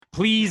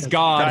Please,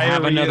 God,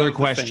 have Diarrhea another of the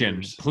question.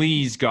 fingers.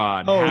 Please,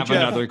 God, Oh, have Jeff.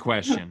 another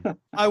question.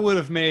 I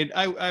wouldn't have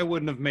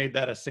made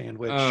that a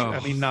sandwich. Oh, I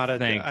mean, not a.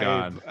 thank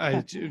God.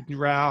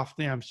 Ralph,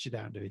 damn, sit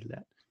down, do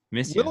that.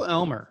 Miss Will you.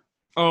 Elmer.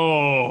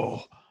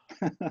 Oh,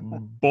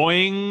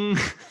 boing.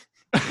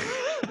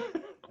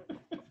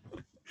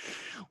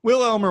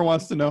 Will Elmer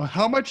wants to know,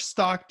 how much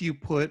stock do you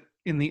put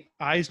in the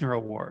Eisner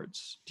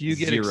Awards? Do you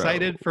get 0.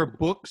 excited for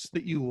books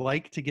that you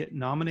like to get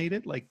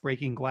nominated, like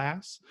Breaking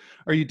Glass?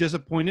 Are you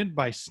disappointed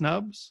by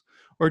snubs?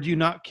 Or do you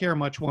not care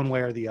much one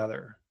way or the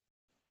other?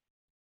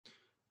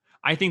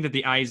 I think that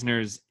the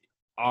Eisners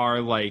are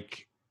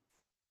like,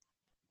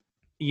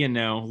 you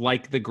know,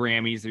 like the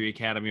Grammys or the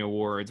Academy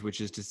Awards,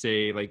 which is to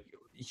say, like,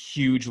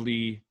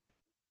 hugely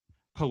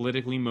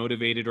politically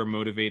motivated or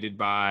motivated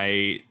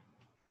by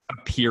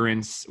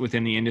appearance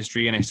within the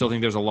industry. And I still think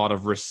there's a lot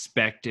of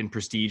respect and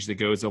prestige that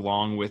goes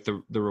along with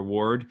the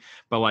reward.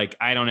 But like,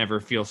 I don't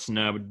ever feel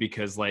snubbed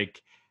because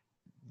like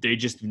they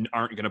just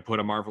aren't going to put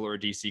a Marvel or a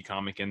DC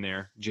comic in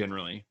there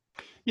generally.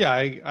 Yeah,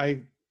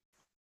 I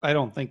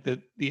don't think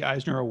that the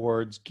Eisner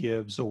Awards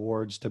gives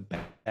awards to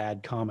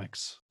bad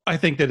comics. I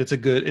think that it's a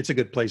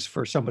good place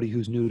for somebody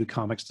who's new to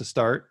comics to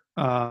start.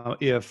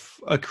 If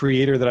a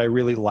creator that I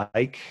really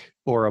like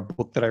or a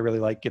book that I really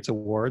like gets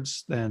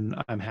awards, then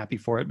I'm happy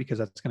for it because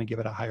that's going to give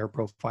it a higher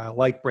profile,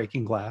 like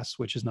Breaking Glass,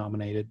 which is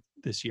nominated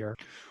this year.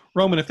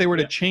 Roman, if they were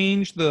to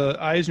change the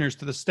Eisners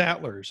to the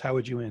Statlers, how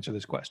would you answer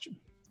this question?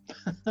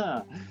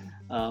 Well,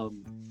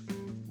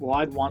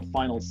 I'd want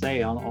final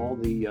say on all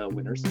the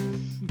winners,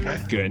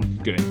 Good.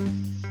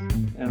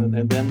 and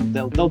then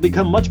they'll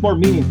become much more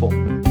meaningful.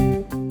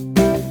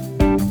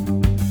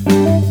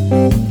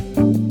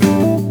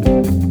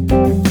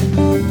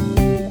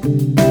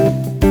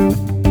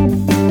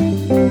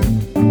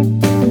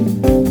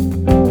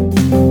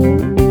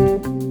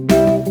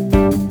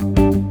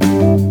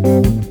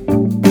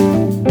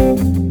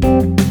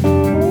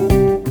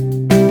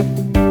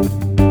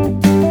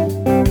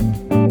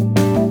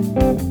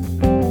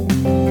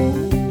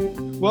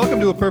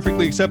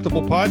 Perfectly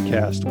Acceptable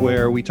podcast,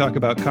 where we talk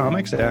about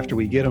comics after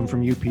we get them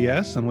from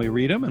UPS and we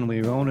read them and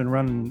we own and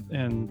run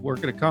and work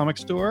at a comic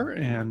store.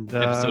 And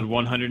episode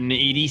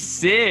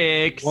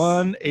 186.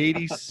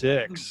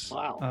 186.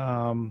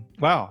 Wow.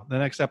 Wow. The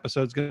next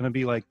episode's going to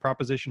be like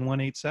Proposition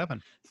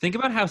 187. Think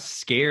about how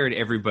scared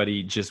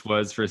everybody just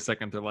was for a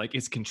second. They're like,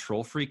 "Is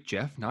Control Freak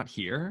Jeff not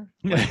here?"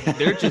 Like,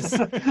 they're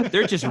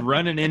just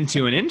running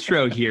into an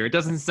intro here. It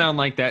doesn't sound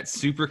like that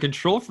super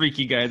control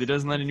freaky guy that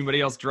doesn't let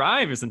anybody else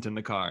drive isn't in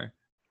the car.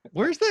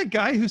 Where's that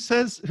guy who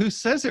says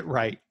it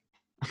right?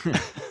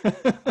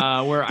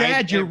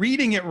 Dad, you're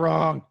reading it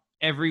wrong.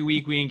 Every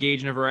week we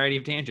engage in a variety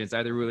of tangents,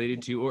 either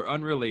related to or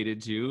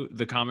unrelated to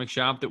the comic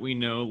shop that we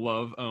know,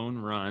 love, own,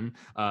 run,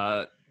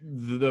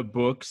 the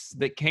books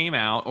that came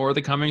out, or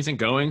the comings and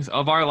goings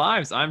of our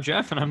lives. I'm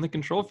Jeff, and I'm the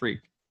Control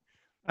Freak.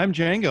 I'm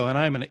Django, and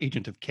I'm an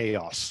agent of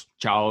chaos.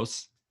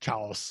 Chaos.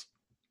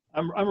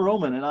 I'm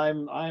Roman, and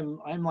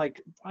I'm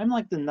like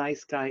the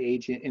nice guy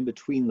agent in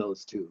between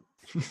those two.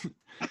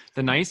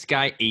 The nice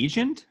guy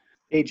agent?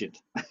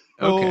 Agent. Okay.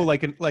 Oh,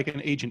 like an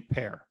agent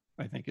pair,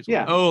 I think is what.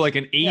 Yeah. Oh, like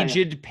an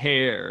aged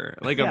pear,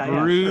 like a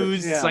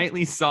bruised,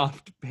 slightly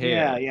soft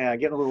pear. Yeah,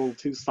 getting a little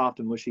too soft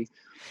and mushy.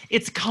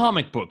 It's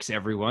comic books,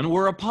 everyone.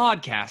 We're a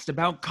podcast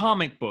about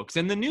comic books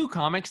and the new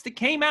comics that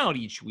came out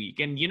each week.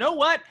 And you know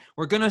what?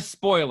 We're gonna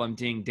spoil them,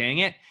 ding dang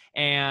it.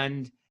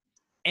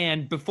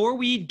 And before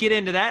we get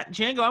into that,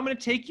 Django, I'm going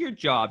to take your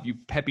job, you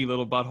peppy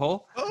little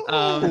butthole.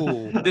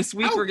 This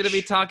week, We're going to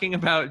be talking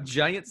about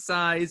Giant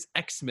Size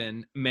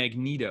X-Men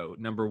Magneto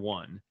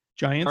 #1.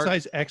 Giant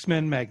Size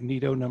X-Men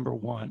Magneto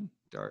 #1.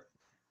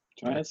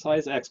 Giant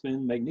Size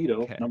X-Men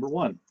Magneto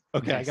 #1.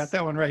 Okay, Nice. I got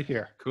that one right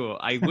here. Cool.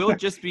 I will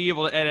just be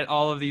able to edit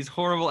all of these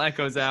horrible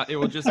echoes out. It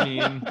will just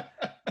mean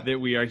that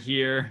we are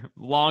here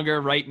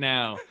longer right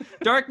now.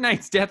 Dark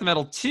Knight's Death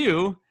Metal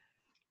 2.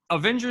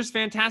 Avengers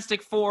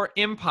Fantastic Four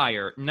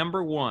Empire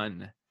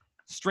 #1,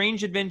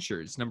 Strange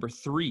Adventures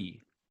 #3,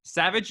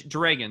 Savage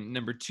Dragon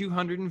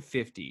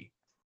 #250.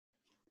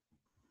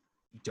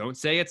 Don't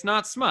say it's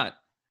not smut.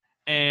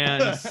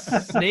 And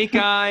Snake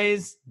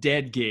Eyes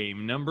Dead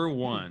Game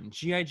 #1,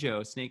 G.I.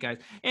 Joe, Snake Eyes,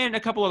 and a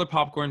couple other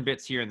popcorn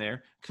bits here and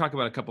there. Talk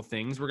about a couple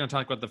things. We're going to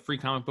talk about the Free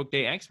Comic Book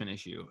Day X-Men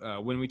issue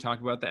when we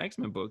talk about the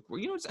X-Men book. Well,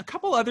 it's a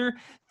couple other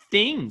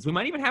things. We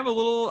might even have a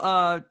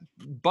little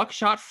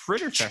Buckshot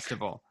Fritter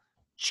Festival.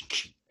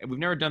 We've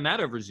never done that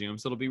over Zoom,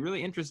 so it'll be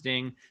really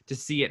interesting to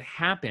see it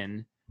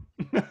happen.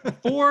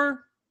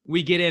 Before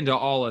we get into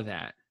all of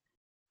that,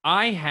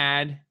 I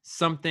had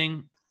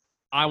something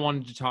I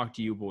wanted to talk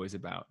to you boys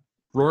about.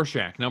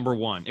 Rorschach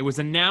 #1. It was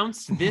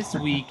announced this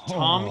week.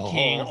 Tom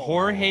King,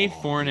 Jorge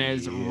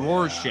Fornes'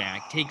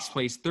 Rorschach takes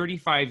place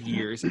 35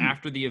 years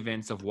after the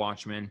events of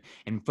Watchmen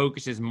and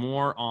focuses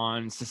more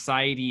on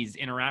society's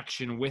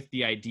interaction with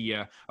the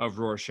idea of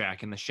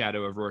Rorschach and the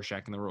shadow of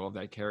Rorschach and the role of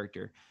that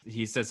character.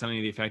 He says something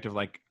to the effect of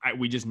like,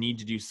 we just need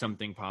to do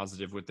something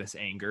positive with this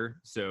anger.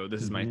 So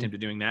this is my attempt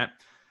at doing that.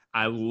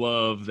 I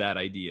love that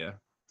idea.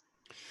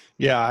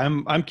 Yeah,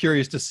 I'm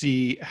curious to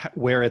see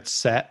where it's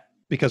set.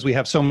 because we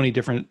have so many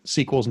different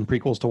sequels and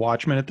prequels to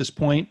Watchmen at this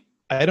point.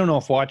 I don't know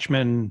if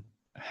Watchmen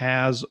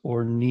has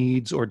or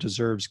needs or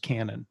deserves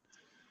canon.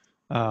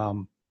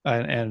 And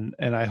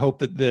I hope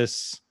that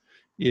this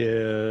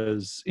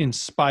is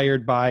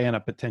inspired by and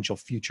a potential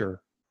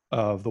future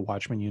of the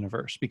Watchmen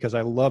universe, because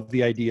I love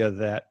the idea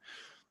that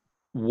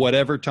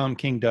whatever Tom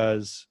King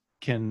does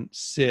can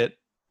sit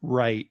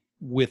right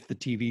with the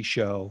TV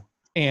show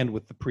and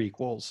with the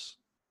prequels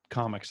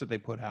comics that they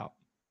put out.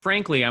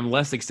 Frankly, I'm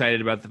less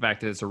excited about the fact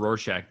that it's a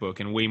Rorschach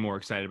book and way more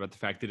excited about the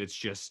fact that it's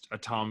just a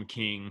Tom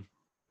King,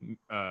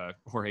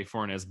 Jorge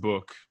Fornes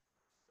book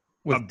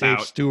With about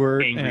Dave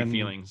Stewart angry and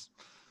feelings.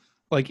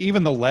 like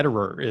even the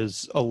letterer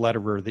is a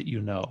letterer that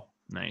you know.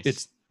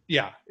 Nice.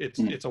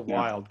 It's a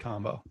wild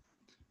combo.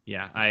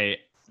 Yeah, I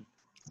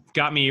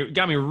got me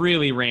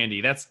really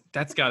randy. That's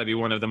got to be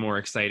one of the more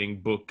exciting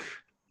book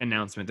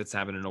announcement that's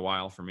happened in a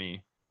while for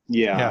me.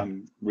 Yeah,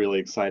 I'm really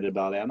excited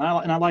about that, and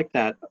I like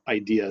that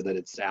idea that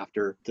it's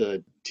after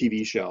the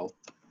TV show.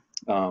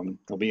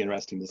 It'll be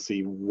interesting to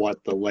see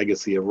what the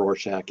legacy of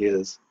Rorschach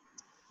is.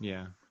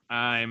 Yeah,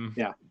 I'm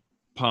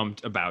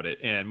pumped about it,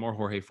 and more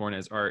Jorge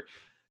Fornes art.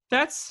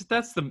 That's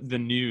the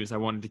news I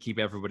wanted to keep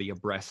everybody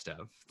abreast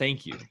of.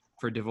 Thank you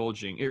for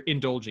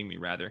indulging me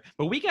rather.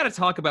 But we got to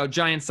talk about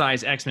giant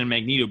size X-Men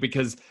Magneto,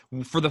 because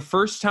for the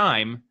first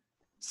time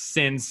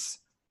since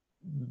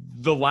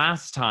the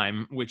last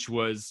time, which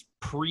was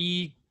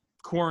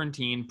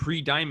pre-quarantine,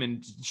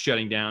 pre-Diamond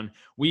shutting down,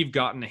 we've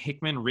gotten a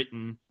Hickman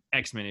written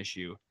X-Men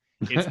issue.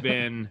 It's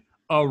been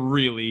a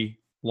really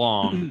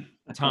long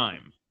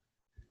time.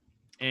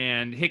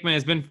 And Hickman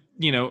has been,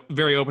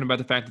 very open about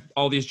the fact that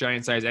all these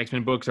giant size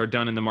X-Men books are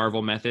done in the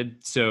Marvel method.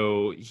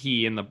 So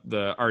he and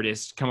the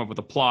artist come up with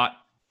a plot,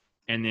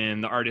 and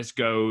then the artist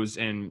goes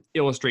and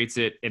illustrates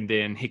it, and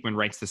then Hickman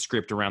writes the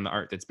script around the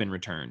art that's been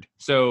returned.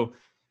 So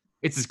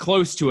it's as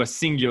close to a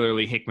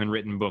singularly Hickman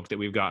written book that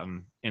we've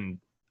gotten in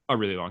a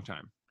really long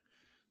time.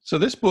 So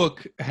this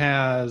book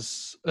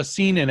has a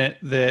scene in it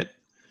that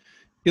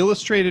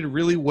illustrated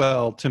really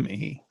well to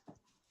me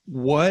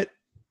what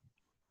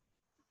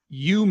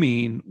you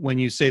mean when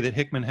you say that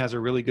Hickman has a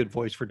really good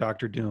voice for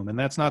Dr. Doom. And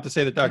that's not to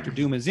say that Dr.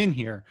 Doom is in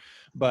here,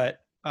 but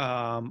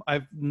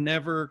I've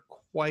never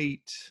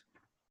quite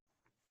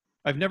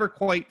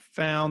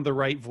found the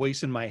right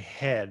voice in my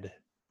head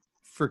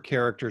for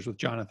characters with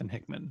Jonathan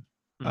Hickman.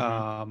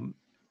 Mm-hmm.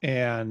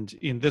 And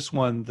in this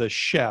one, the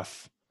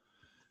chef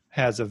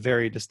has a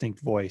very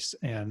distinct voice,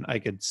 and I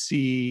could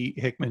see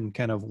Hickman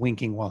kind of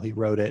winking while he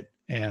wrote it,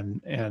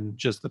 and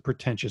just the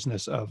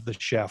pretentiousness of the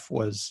chef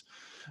was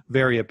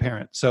very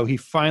apparent. So he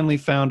finally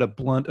found a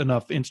blunt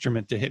enough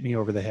instrument to hit me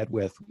over the head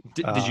with.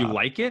 Did you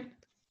like it?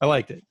 I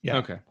liked it. Yeah.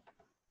 Okay.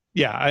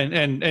 Yeah.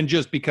 And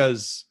just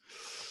because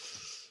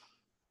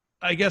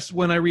I guess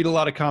when I read a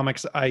lot of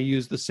comics, I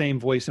use the same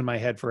voice in my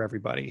head for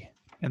everybody.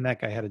 And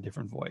that guy had a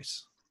different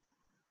voice.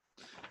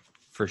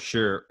 For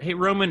sure. Hey,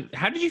 Roman,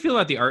 how did you feel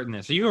about the art in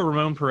this? Are you a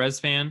Ramon Perez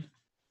fan?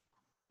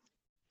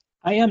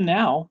 I am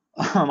now.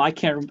 I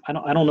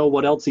don't know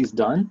what else he's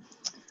done.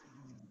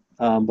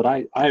 But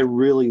I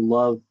really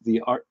love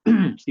the art,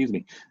 excuse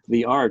me,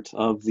 the art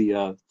of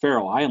the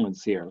Faroe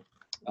Islands here.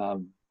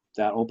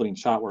 That opening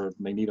shot where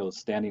Magneto's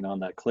standing on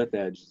that cliff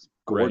edge is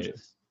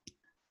gorgeous.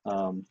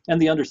 Right.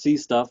 And the undersea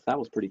stuff, that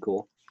was pretty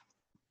cool.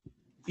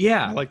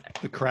 Yeah. I like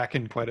the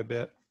Kraken quite a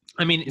bit.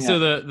 I mean,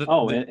 so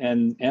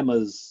and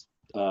Emma's,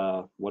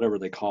 whatever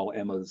they call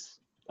Emma's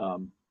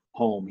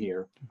home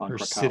here on her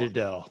Krakow.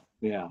 citadel.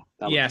 Yeah.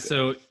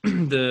 So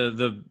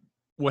the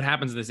what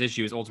happens in this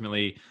issue is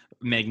ultimately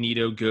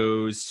Magneto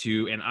goes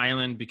to an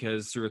island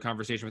because through a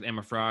conversation with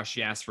Emma Frost,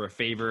 she asks for a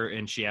favor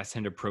and she asks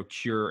him to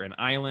procure an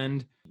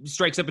island.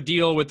 Strikes up a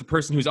deal with the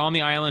person who's on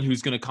the island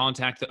who's going to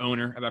contact the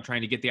owner about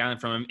trying to get the island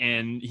from him.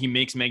 And he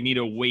makes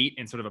Magneto wait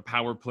in sort of a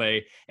power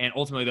play. And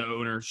ultimately the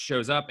owner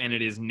shows up and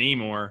it is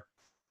Namor,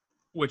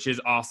 which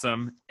is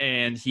awesome.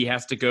 And he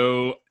has to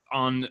go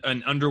on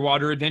an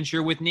underwater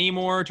adventure with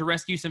Namor to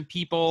rescue some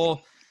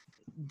people,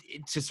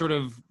 to sort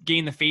of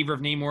gain the favor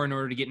of Namor in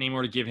order to get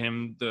Namor to give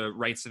him the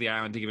rights to the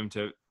island, to give him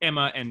to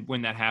Emma. And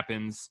when that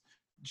happens,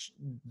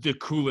 the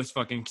coolest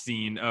fucking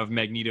scene of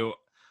Magneto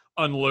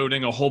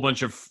unloading a whole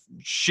bunch of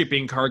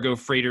shipping cargo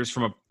freighters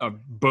from a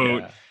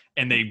boat,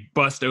 and they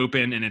bust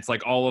open, and it's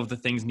like all of the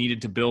things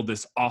needed to build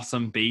this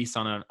awesome base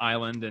on an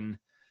island. And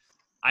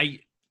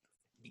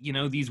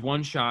these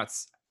one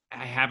shots,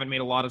 I haven't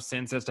made a lot of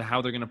sense as to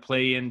how they're going to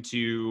play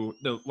into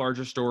the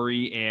larger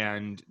story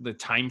and the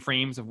time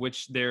frames of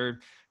which they're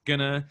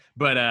gonna.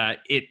 But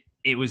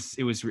it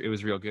was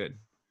real good.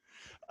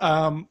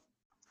 I'm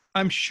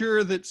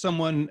sure that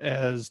someone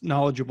as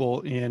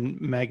knowledgeable in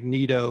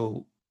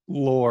Magneto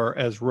lore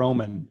as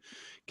Roman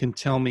can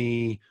tell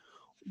me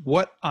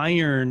what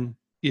iron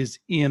is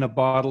in a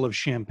bottle of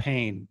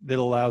champagne that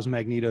allows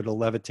Magneto to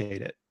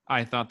levitate it.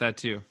 I thought that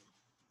too.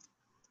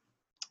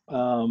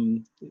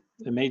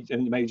 It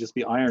may just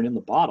be iron in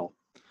the bottle,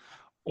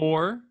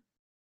 or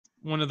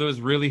one of those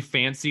really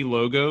fancy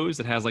logos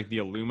that has like the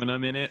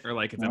aluminum in it, or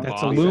like it's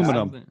that's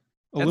aluminum.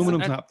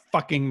 Aluminum's not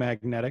fucking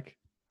magnetic.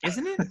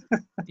 Isn't it?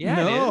 Yeah,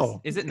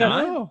 No. it is. Is it got-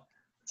 not? No.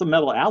 It's a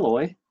metal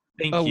alloy.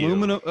 Thank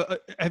Aluminum. you.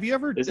 Have you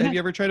ever Isn't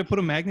it? tried to put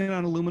a magnet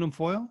on aluminum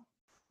foil?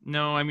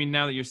 No, I mean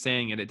now that you're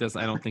saying it, it does.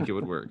 I don't think it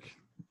would work.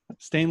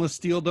 Stainless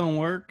steel don't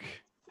work.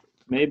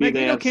 Maybe they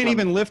Magneto have can't some,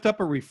 even lift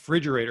up a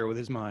refrigerator with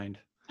his mind.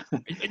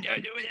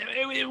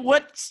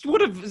 what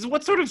sort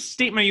of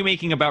statement are you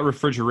making about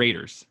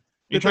refrigerators?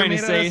 You're That they're trying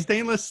to made out say of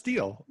stainless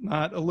steel,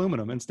 not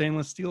aluminum, and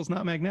stainless steel is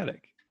not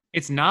magnetic.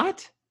 it's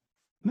not?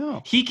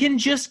 No. He can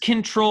just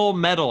control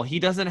metal. He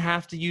doesn't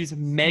have to use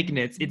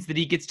magnets. It's that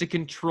he gets to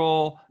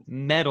control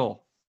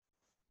metal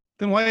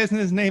Then why isn't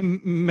his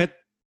name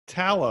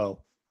Metallo?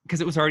 because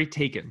it was already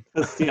taken.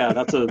 yeah,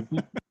 that's a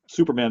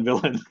Superman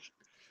villain.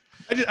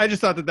 I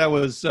just thought that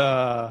was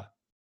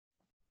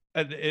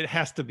it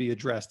has to be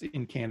addressed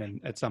in canon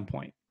at some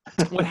point.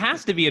 What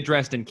has to be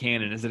addressed in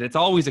canon is that it's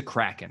always a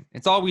Kraken.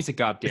 It's always a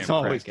goddamn It's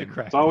always the Kraken.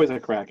 crack. It's always a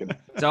Kraken.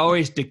 It's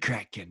always the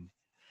Kraken.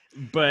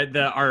 But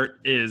the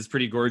art is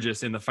pretty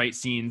gorgeous in the fight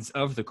scenes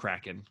of the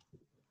Kraken.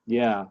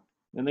 Yeah.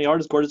 And the art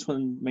is gorgeous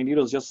when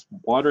Magneto's just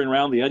wandering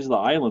around the edge of the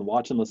island,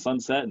 watching the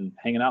sunset and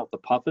hanging out with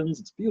the puffins.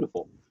 It's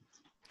beautiful.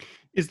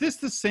 Is this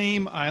the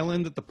same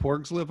island that the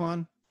Porgs live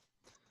on?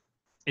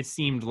 It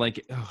seemed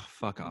like, oh,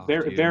 fuck off.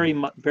 Very,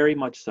 dude. very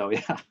much so.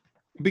 Yeah.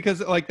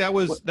 Because like that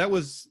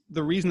was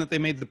the reason that they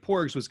made the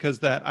Porgs was because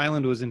that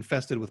island was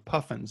infested with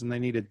puffins and they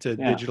needed to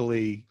Yeah.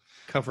 digitally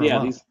cover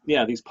them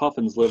up. These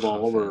puffins live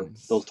all over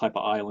Puffins. those type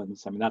of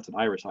islands. I mean, that's an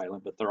Irish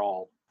island, but they're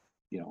all,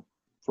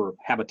 for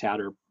habitat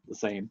are the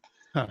same.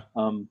 Huh.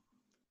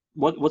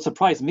 What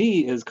surprised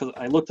me is because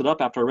I looked it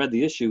up after I read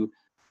the issue,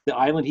 the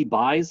island he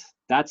buys,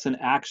 that's an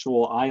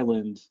actual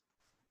island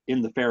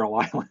in the Faroe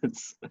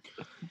Islands.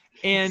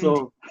 And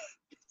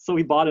So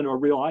he bought into a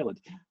real island.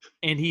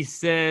 and he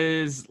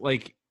says,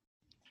 like,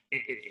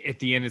 at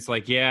the end, it's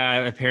like,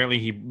 yeah, apparently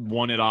he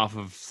won it off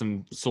of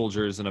some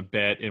soldiers in a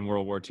bet in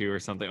World War II or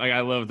something. Like,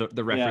 I love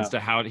the reference to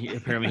how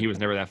apparently he was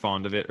never that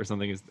fond of it or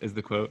something is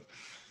the quote.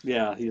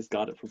 Yeah, he just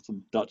got it from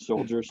some Dutch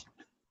soldiers.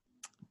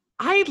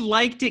 I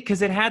liked it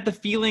because it had the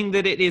feeling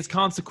that it is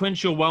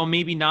consequential while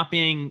maybe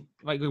being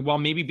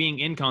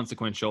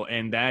inconsequential.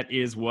 And that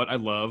is what I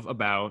love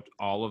about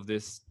all of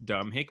this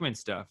dumb Hickman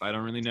stuff. I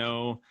don't really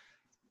know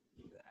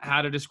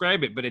how to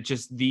describe it, but it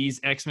just, these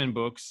X-Men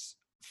books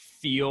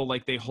feel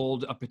like they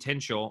hold a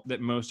potential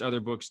that most other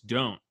books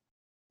don't.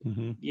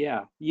 Mhm.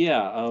 Yeah.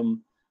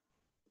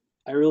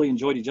 I really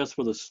enjoyed it just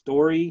for the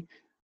story,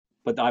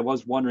 but I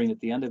was wondering at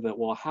the end of it,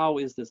 well, how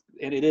is this?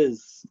 And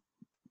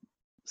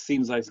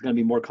seems like it's going to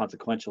be more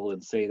consequential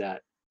than say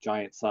that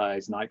giant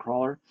size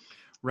Nightcrawler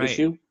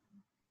issue,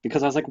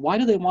 because I was like, why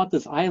do they want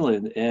this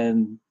island?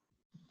 And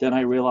then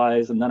I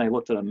realized, and then I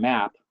looked at a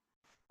map.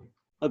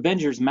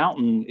 Avengers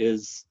Mountain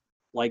is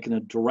like in a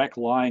direct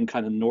line,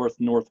 kind of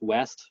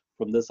northwest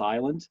from this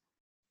island.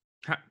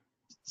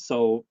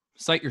 So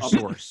Cite your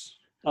source.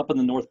 up in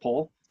the North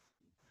Pole.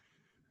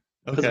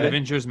 Okay.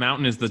 Avengers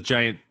Mountain is the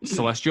giant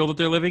celestial that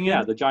they're living in?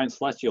 Yeah, the giant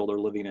celestial they're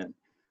living in.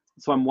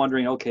 So I'm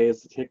wondering, okay,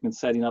 is Hickman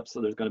setting up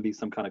so there's going to be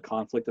some kind of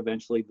conflict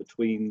eventually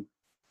between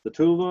the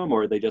two of them,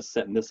 or are they just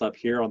setting this up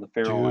here on the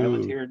Faroe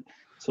Island here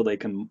so they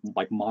can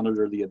like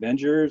monitor the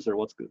Avengers, or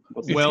what's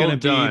It's Well going to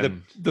be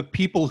done. the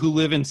people who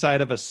live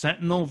inside of a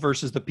Sentinel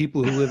versus the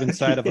people who live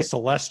inside of a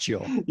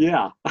Celestial.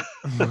 Yeah,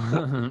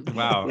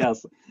 Wow.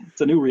 yes,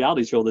 it's a new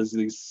reality show. There's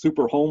these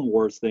super home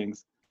wars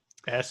things.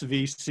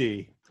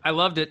 SVC. I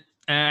loved it.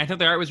 And I thought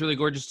the art was really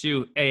gorgeous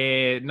too.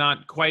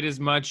 Not quite as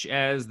much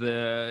as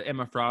the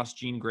Emma Frost,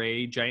 Jean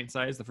Grey giant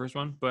size, the first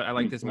one, but I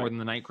like this more than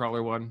the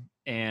Nightcrawler one.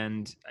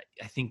 And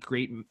I think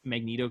great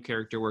Magneto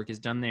character work is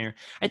done there.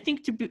 I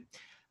think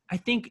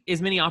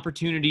as many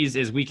opportunities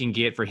as we can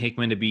get for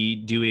Hickman to be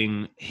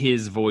doing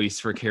his voice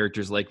for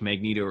characters like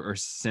Magneto or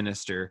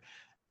Sinister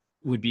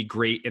would be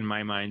great in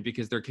my mind,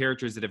 because they're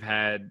characters that have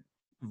had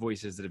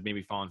voices that have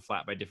maybe fallen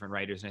flat by different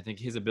writers. And I think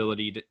his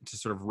ability to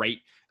sort of write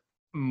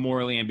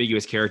morally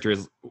ambiguous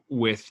characters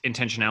with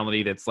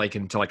intentionality that's like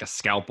into like a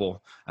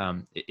scalpel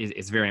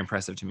is very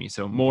impressive to me.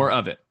 So more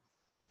of it.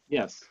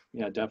 Yes,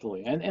 yeah,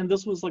 definitely. And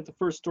this was like the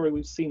first story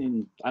we've seen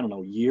in, I don't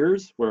know,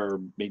 years where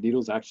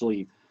Magneto's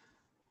actually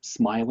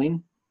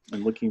smiling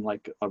and looking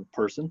like a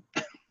person.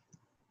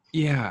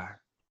 Yeah.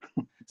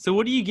 So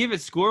what do you give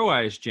it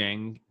score-wise,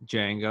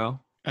 Django?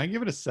 I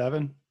give it a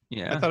 7.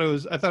 Yeah. I thought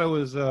it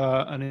was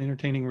an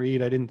entertaining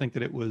read. I didn't think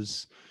that it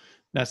was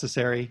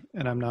necessary,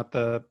 and I'm not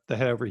the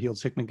head over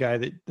heels Hickman guy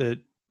that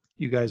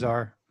you guys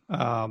are.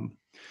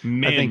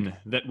 Men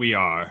that we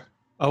are.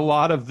 A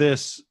lot of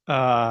this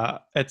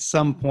at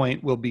some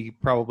point will be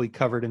probably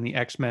covered in the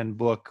X-Men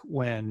book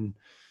when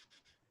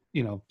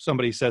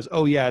somebody says,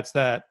 oh yeah, it's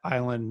that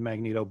island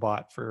Magneto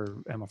bought for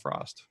Emma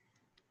Frost.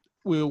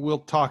 We'll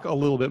talk a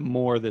little bit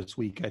more this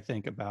week, I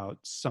think, about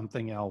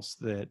something else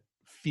that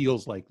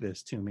feels like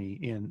this to me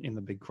in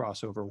the big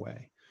crossover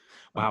way.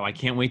 Wow, I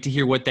can't wait to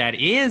hear what that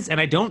is. And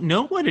I don't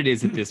know what it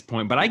is at this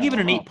point, but I give it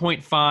an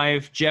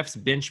 8.5, Jeff's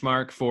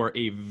benchmark for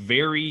a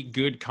very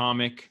good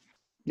comic.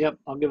 Yep,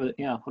 I'll give it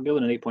an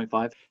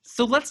 8.5.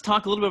 So let's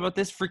talk a little bit about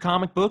this for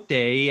Comic Book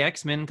Day,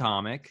 X-Men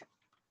comic.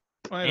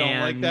 I don't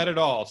like that at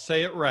all.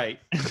 Say it right.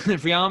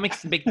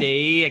 Friamics Big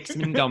Day,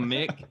 X-Men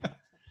Comic.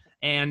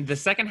 And the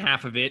second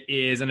half of it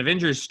is an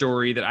Avengers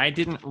story that I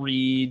didn't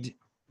read,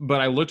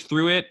 but I looked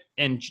through it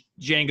and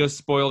Django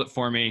spoiled it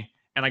for me,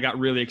 and I got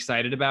really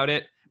excited about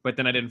it, but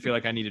then I didn't feel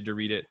like I needed to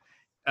read it.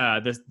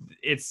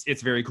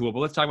 It's very cool. But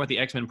let's talk about the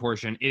X-Men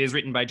portion. It is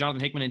written by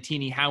Jonathan Hickman and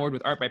Tini Howard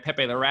with art by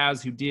Pepe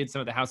Larraz, who did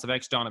some of the House of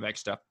X, Dawn of X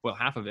stuff. Well,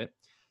 half of it.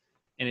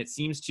 And it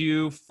seems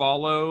to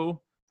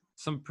follow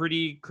some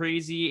pretty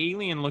crazy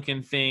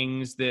alien-looking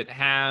things that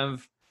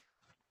have,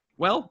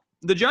 well,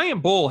 the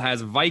giant bull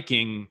has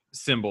Viking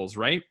symbols,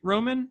 right,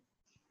 Roman?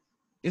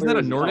 Isn't that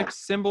a Nordic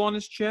symbol on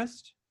his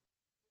chest?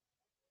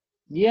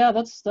 Yeah,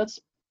 that's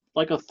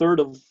like a third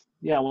of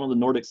one of the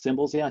Nordic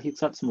symbols. Yeah, he's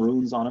got some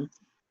runes on him.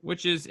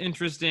 Which is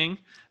interesting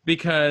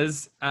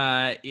because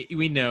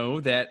we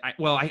know that,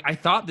 I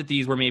thought that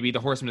these were maybe the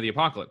Horsemen of the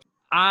Apocalypse.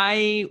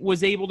 I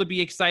was able to be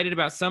excited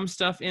about some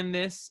stuff in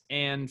this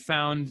and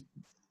found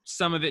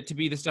some of it to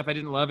be the stuff I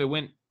didn't love.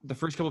 The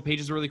first couple of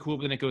pages were really cool,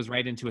 but then it goes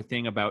right into a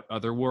thing about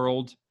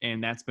Otherworld,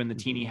 and that's been the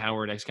Tini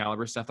Howard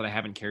Excalibur stuff that I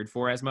haven't cared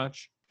for as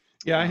much.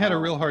 Yeah, I had a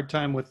real hard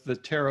time with the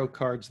tarot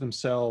cards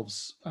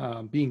themselves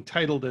being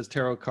titled as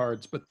tarot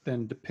cards, but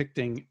then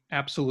depicting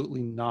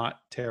absolutely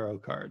not tarot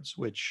cards,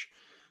 which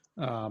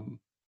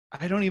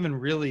I don't even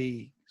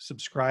really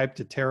subscribe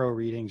to tarot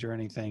readings or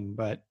anything,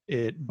 but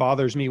it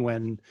bothers me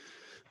when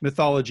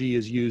mythology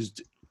is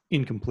used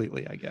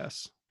incompletely, I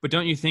guess. But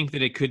don't you think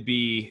that it could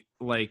be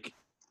like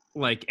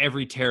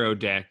every tarot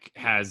deck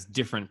has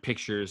different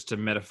pictures to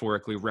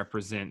metaphorically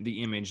represent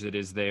the image that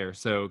is there?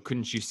 So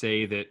couldn't you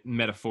say that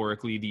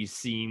metaphorically these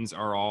scenes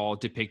are all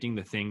depicting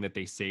the thing that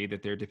they say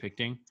that they're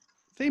depicting?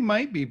 They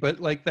might be, but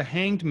like the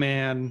Hanged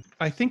Man,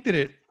 I think that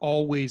it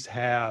always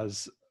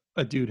has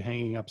a dude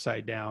hanging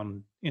upside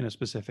down in a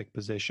specific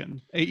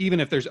position, even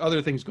if there's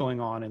other things going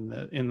on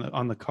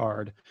on the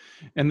card.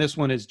 And this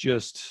one is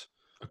just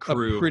a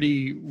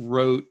pretty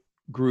rote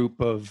group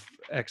of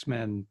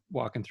X-Men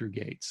walking through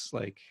gates.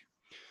 Like,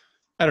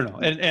 I don't know.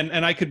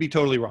 And I could be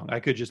totally wrong. I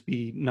could just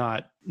be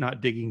not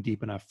digging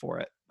deep enough for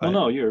it. But... Oh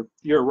no,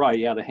 you're right.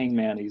 Yeah, the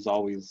Hangman, he's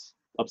always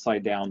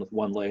upside down with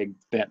one leg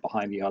bent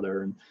behind the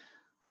other.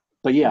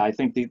 But yeah, I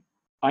think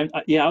I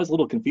was a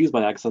little confused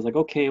by that because I was like,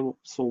 okay,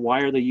 so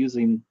why are they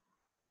using?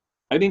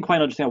 I didn't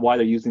quite understand why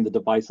they're using the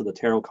device of the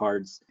tarot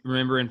cards.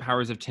 Remember in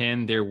Powers of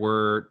 10, there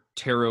were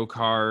tarot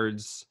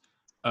cards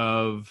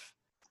of,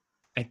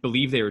 I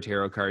believe they were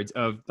tarot cards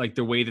of like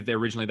the way that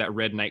originally that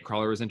Red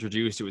Nightcrawler was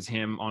introduced. It was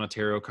him on a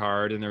tarot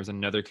card, and there was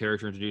another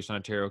character introduced on a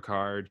tarot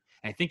card.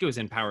 And I think it was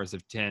in Powers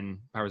of X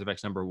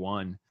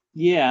 #1.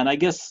 Yeah, and I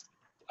guess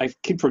I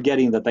keep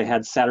forgetting that they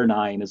had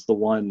Saturnine as the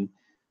one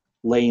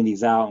laying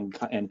these out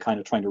and kind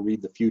of trying to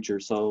read the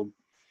future. So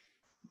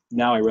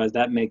now I realize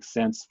that makes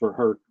sense for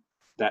her,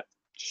 that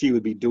she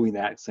would be doing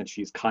that since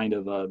she's kind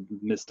of a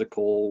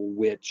mystical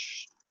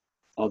witch,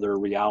 other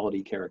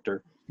reality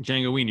character.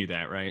 Django, we knew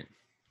that, right?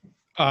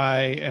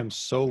 I am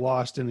so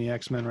lost in the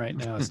X-Men right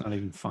now. It's not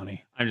even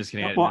funny. I'm just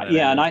kidding. Well,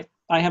 yeah, and I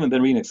haven't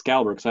been reading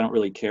Excalibur because I don't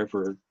really care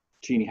for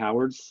Tini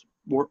Howard's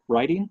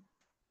writing.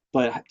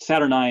 But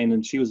Saturnine,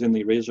 and she was in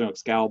the original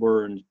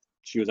Excalibur, and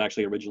she was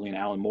actually originally in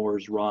Alan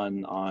Moore's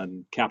run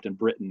on Captain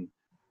Britain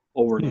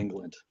over in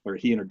England, where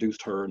he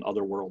introduced her in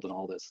Otherworld and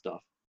all this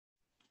stuff.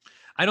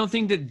 I don't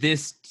think that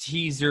this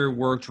teaser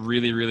worked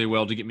really, really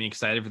well to get me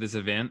excited for this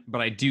event,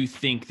 but I do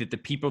think that the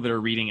people that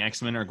are reading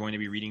X-Men are going to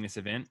be reading this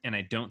event, and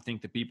I don't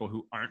think the people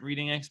who aren't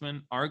reading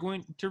X-Men are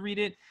going to read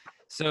it.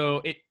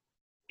 So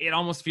it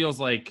almost feels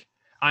like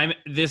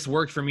this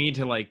worked for me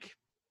to like,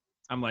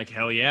 I'm like,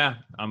 hell yeah,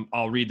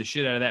 I'll read the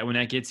shit out of that when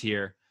that gets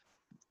here.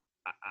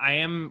 I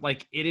am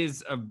like, it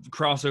is a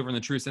crossover in the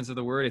true sense of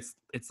the word.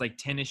 It's like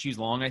 10 issues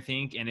long, I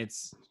think, and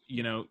it's,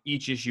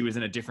 each issue is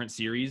in a different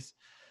series.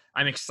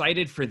 I'm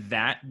excited for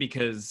that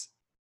because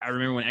I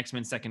remember when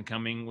X-Men Second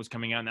Coming was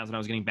coming out, and that was when I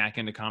was getting back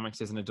into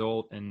comics as an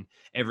adult, and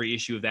every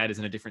issue of that is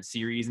in a different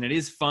series. And it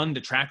is fun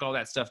to track all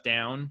that stuff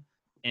down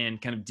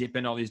and kind of dip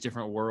into all these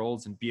different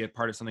worlds and be a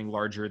part of something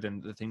larger than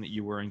the thing that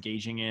you were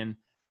engaging in.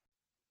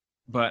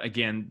 But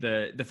again,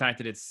 the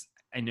fact that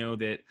I know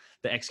that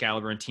the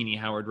Excalibur and Tini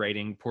Howard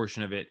writing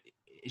portion of it,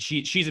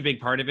 she's a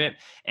big part of it.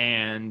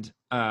 And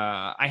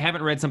I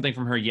haven't read something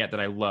from her yet that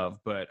I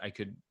love, but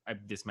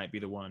this might be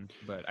the one.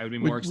 But I would be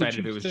more excited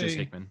if it was just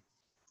Hickman.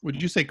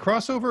 Would you say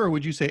crossover or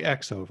would you say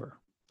X over?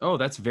 Oh,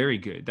 that's very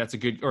good. That's a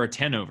good, or a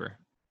 10 over.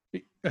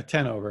 A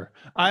 10 over.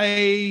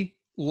 I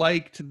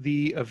liked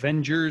the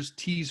Avengers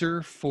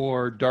teaser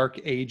for Dark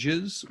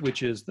Ages,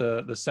 which is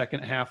the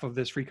second half of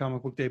this Free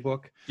Comic Book Day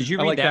book. Did you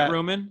read that,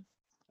 Roman?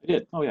 I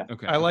did. Oh, yeah.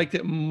 Okay. I liked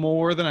it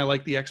more than I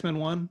liked the X-Men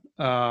one.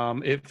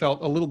 It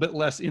felt a little bit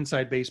less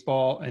inside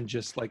baseball and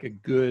just like a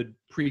good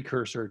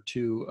precursor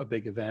to a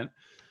big event.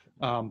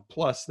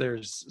 Plus,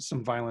 there's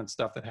some violent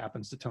stuff that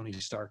happens to Tony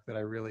Stark that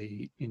I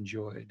really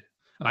enjoyed.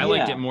 I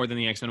liked it more than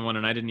the X-Men one,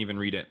 and I didn't even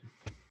read it.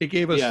 It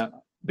gave us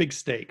big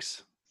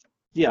stakes.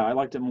 Yeah, I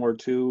liked it more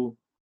too.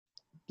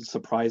 It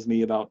surprised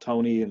me about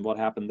Tony and what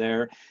happened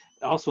there.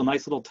 Also, a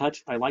nice little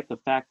touch. I like the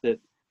fact that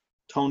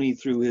Tony,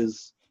 through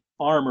his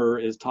armor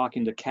is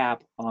talking to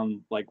Cap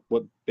on like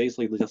what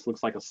basically just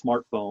looks like a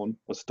smartphone,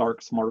 a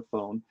Stark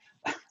smartphone.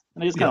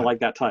 And I just kind of Yeah. like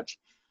that touch.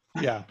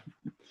 Yeah.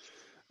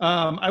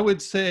 I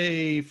would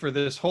say for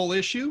this whole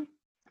issue,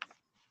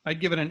 I'd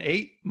give it an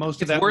 8. Most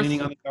of It's that worth-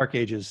 leaning on the Dark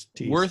Ages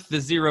tease. Worth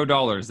the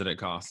 $0 that it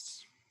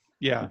costs.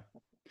 Yeah.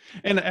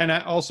 And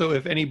also,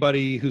 if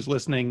anybody who's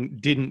listening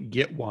didn't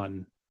get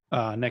one,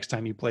 next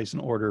time you place an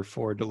order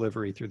for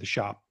delivery through the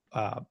shop,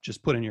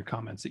 just put in your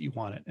comments that you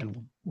want it,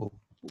 and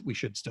we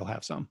should still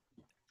have some.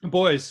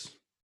 Boys,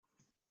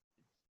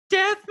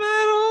 Death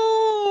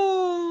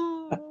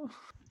metal.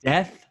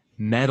 Death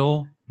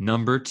metal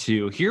number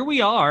 2. Here we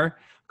are,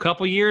 a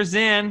couple years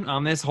in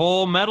on this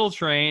whole metal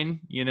train.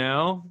 You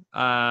know,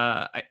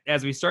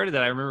 as we started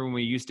that, I remember when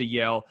we used to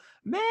yell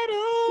metal.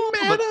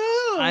 But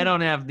I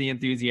don't have the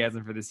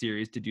enthusiasm for the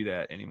series to do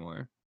that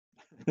anymore.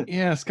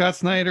 Yeah, Scott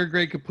Snyder,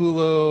 Greg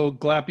Capullo,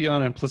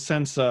 Glapion, and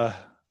Placenza.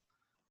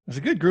 There's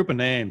a good group of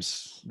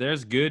names.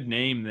 There's good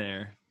name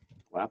there.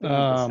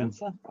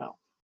 Placenza? Wow.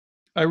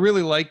 I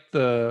really like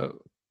the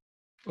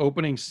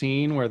opening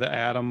scene where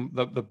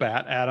the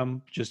bat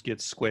atom just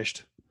gets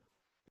squished.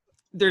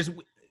 There's, And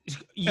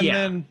yeah.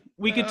 then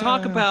We could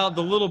talk about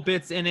the little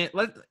bits in it.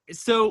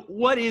 So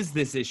what is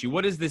this issue?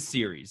 What is this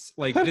series?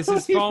 Like, I this don't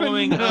is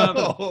following even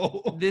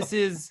know.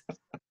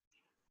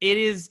 it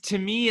is to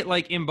me, it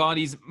like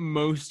embodies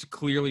most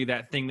clearly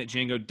that thing that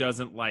Django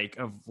doesn't like,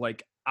 of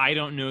like, I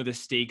don't know the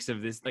stakes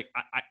of this. Like,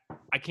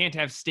 I can't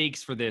have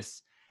stakes for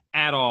this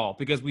at all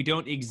because we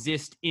don't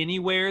exist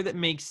anywhere that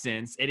makes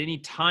sense at any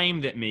time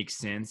that makes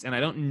sense. And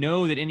I don't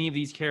know that any of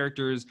these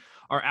characters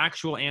are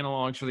actual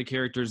analogs for the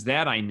characters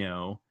that I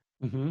know.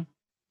 Mm-hmm.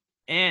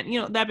 And,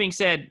 you know, that being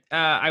said,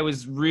 I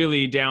was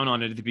really down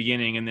on it at the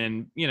beginning. And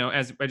then, you know,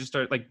 as I just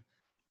started, like,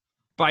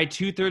 by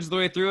 2/3 of the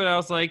way through it, I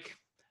was like,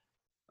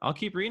 I'll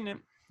keep reading it.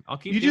 I'll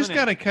keep doing it. You just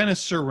got to kind of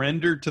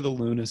surrender to the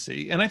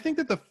lunacy. And I think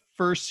that the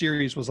first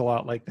series was a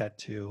lot like that,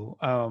 too.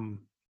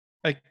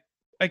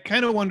 I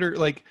kind of wonder,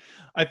 like,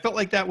 I felt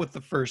like that with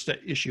the first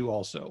issue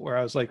also, where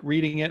I was, like,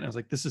 reading it, and I was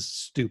like, this is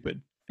stupid.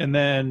 And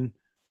then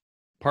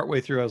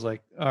partway through, I was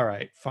like, all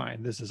right,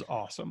 fine. This is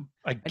awesome.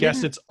 I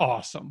guess it's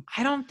awesome.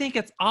 I don't think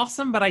it's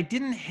awesome, but I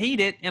didn't hate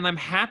it, and I'm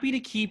happy to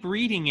keep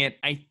reading it,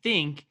 I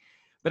think.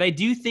 But I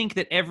do think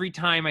that every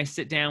time I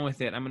sit down with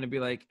it, I'm going to be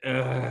like,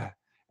 ugh.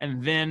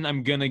 And then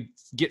I'm going to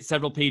get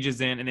several pages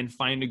in and then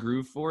find a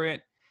groove for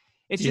it.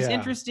 It's just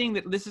interesting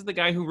that this is the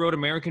guy who wrote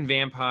American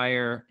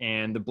Vampire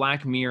and The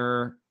Black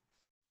Mirror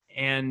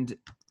and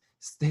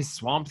his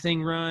Swamp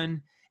Thing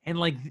run. And,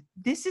 like,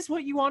 this is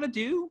what you want to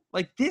do?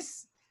 Like,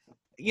 this,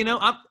 you know,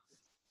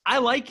 I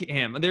like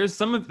him. There's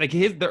some of, like,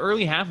 the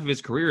early half of his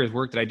career is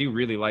work that I do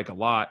really like a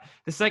lot.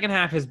 The second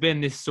half has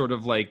been this sort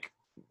of, like,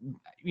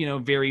 you know,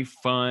 very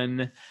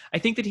fun. I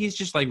think that he's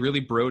just, like, really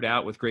broed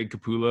out with Greg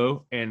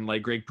Capullo, and,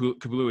 like, Greg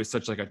Capullo is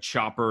such, like, a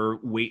chopper,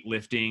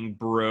 weightlifting,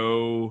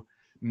 bro,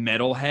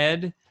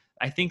 metalhead.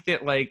 I think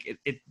that, like,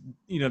 it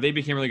you know, they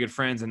became really good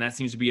friends, and that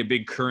seems to be a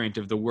big current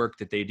of the work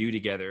that they do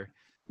together.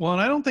 Well,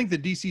 and I don't think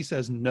that DC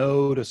says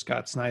no to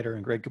Scott Snyder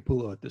and Greg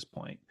Capullo at this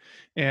point.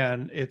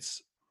 And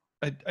it's,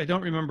 I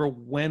don't remember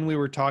when we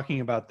were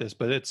talking about this,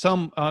 but it's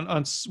on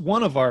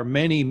one of our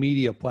many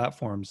media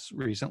platforms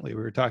recently,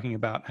 we were talking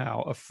about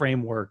how a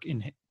framework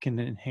can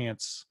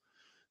enhance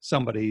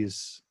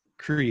somebody's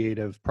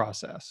creative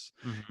process.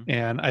 Mm-hmm.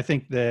 And I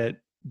think that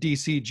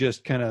DC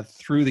just kind of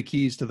threw the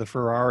keys to the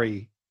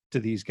Ferrari to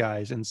these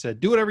guys and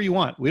said, do whatever you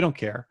want. We don't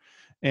care.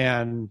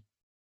 And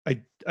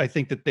I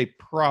think that they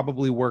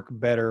probably work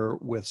better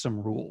with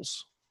some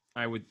rules.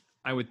 I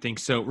would think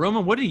so.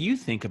 Roman, what do you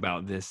think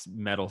about this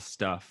metal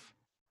stuff?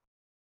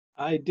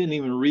 I didn't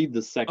even read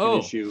the second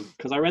issue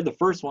because I read the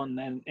first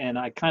one and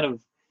I kind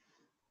of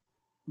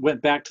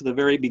went back to the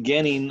very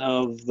beginning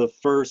of the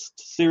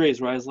first series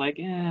where I was like,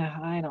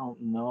 I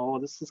don't know.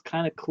 This is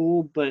kind of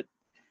cool, but,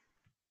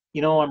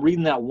 you know, I'm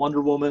reading that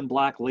Wonder Woman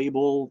Black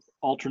Label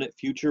alternate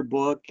future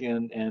book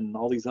and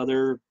all these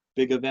other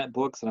big event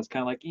books, and I was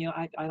kind of like, you know,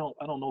 I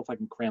don't know if I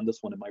can cram this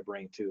one in my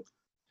brain too.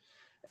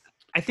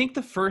 I think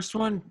the first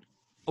one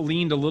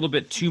leaned a little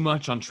bit too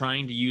much on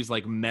trying to use,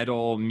 like,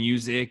 metal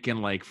music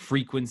and, like,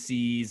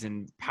 frequencies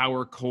and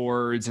power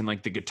chords and,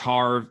 like, the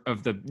guitar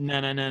of the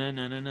na na na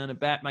na na na na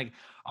bat, like,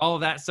 all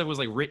of that stuff was,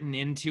 like, written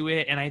into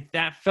it, and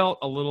that felt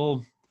a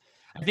little.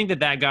 I think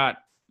that got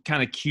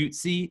kind of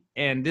cutesy,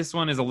 and this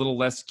one is a little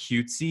less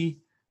cutesy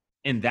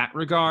in that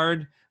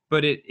regard.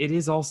 But it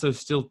is also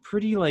still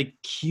pretty, like,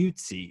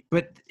 cutesy.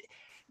 But,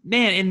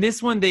 man, in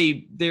this one,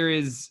 there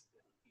is,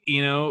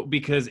 you know,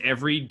 because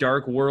every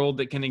dark world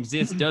that can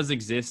exist does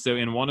exist. So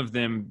in one of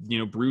them, you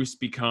know, Bruce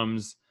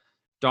becomes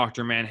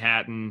Dr.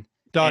 Manhattan.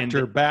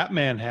 Dr.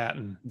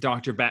 Batmanhattan.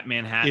 Dr.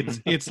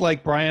 Batmanhattan. It's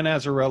like Brian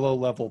Azzarello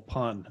level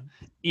pun.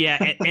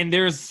 Yeah, and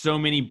there's so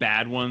many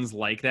bad ones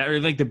like that. Or,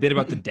 like, the bit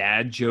about the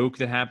dad joke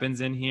that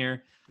happens in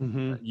here.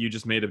 Mm-hmm. You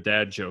just made a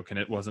dad joke, and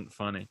it wasn't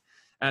funny.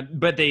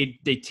 But they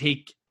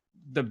take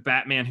the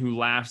Batman Who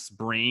Laughs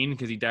brain,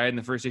 because he died in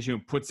the first issue,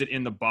 and puts it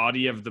in the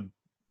body of the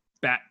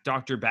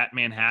Dr.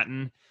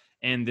 Batmanhattan,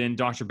 and then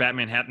Dr.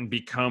 Batman Hatton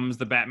becomes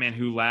the Batman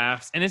Who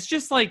Laughs, and it's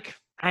just like,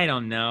 I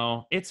don't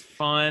know, it's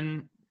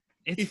fun.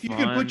 It's If you fun.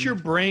 can put your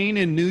brain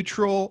in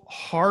neutral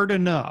hard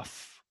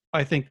enough,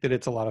 I think that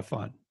it's a lot of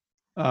fun.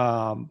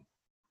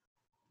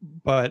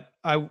 But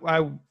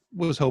I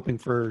was hoping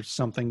for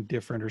something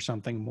different or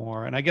something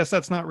more, and I guess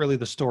that's not really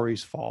the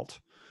story's fault.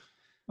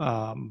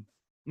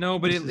 No,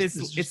 but This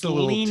is it's just a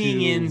little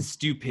leaning in too-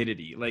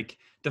 stupidity. Like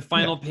the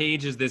final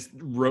page is this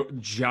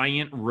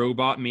giant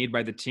robot made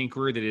by the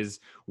Tinkerer that is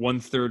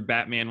 1/3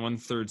 Batman,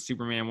 1/3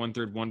 Superman,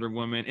 1/3 Wonder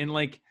Woman, and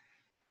like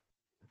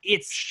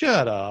it's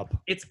Shut up.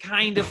 it's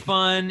kind of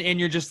fun, and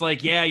you're just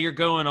like, yeah, you're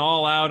going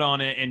all out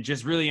on it and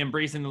just really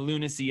embracing the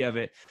lunacy of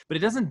it. But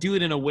it doesn't do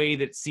it in a way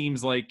that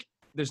seems like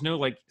there's no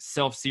like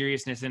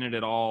self-seriousness in it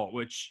at all,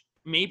 which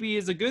maybe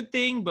is a good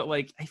thing. But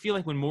like, I feel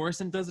like when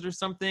Morrison does it or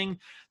something,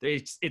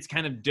 it's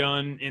kind of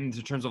done in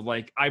terms of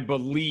like, I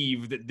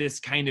believe that this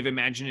kind of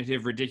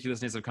imaginative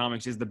ridiculousness of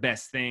comics is the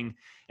best thing.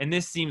 And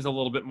this seems a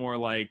little bit more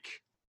like,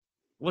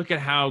 look at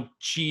how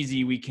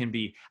cheesy we can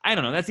be. I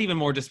don't know. That's even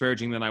more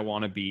disparaging than I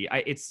want to be.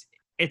 It's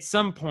at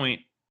some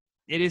point,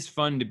 it is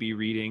fun to be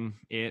reading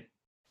it.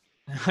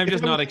 I'm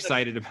just not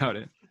excited about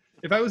it.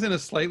 If I was in a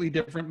slightly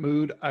different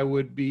mood, I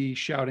would be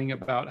shouting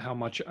about how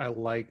much I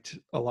liked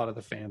a lot of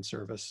the fan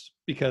service,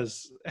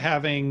 because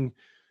having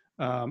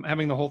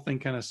the whole thing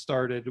kind of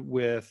started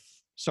with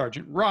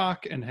Sergeant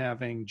Rock and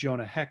having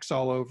Jonah Hex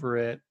all over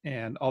it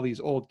and all these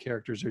old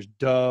characters. There's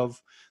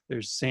Dove,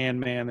 there's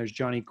Sandman, there's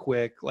Johnny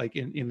Quick, like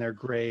in their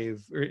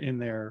grave or in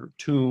their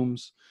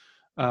tombs.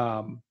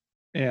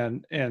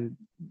 And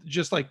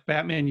just like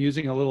Batman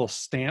using a little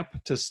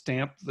stamp to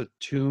stamp the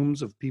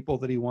tombs of people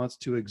that he wants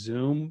to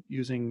exhume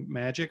using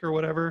magic or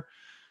whatever.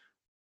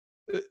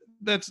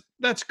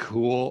 That's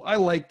cool. I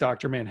like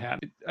Dr.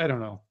 Manhattan. I don't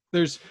know.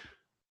 There's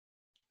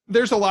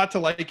a lot to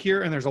like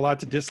here and there's a lot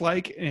to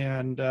dislike,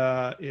 and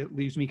it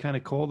leaves me kind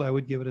of cold. I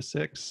would give it a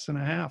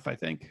 6.5, I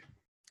think.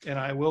 And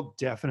I will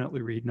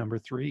definitely read number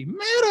 3.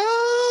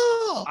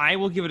 Metal! I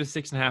will give it a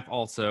 6.5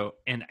 also.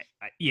 And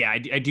I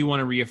do want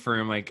to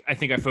reaffirm, like, I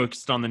think I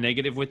focused on the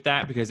negative with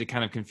that because it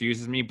kind of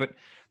confuses me, but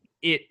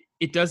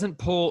it doesn't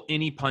pull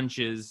any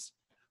punches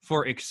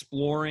for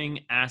exploring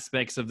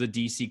aspects of the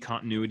DC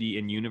continuity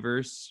and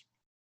universe.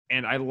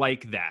 And I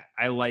like that.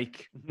 I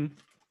like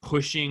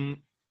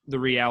pushing the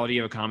reality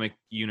of a comic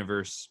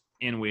universe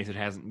in ways it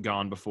hasn't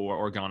gone before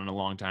or gone in a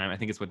long time. I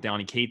think it's what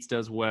Donny Cates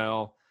does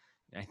well.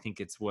 I think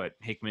it's what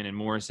Hickman and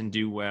Morrison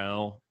do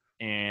well.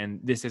 And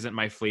this isn't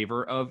my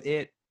flavor of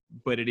it,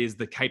 but it is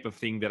the type of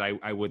thing that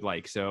I would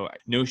like. So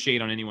no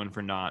shade on anyone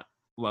for not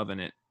loving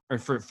it or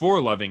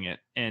for loving it.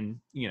 And,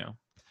 you know,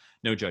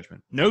 no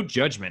judgment,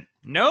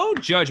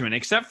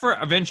 except for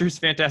Avengers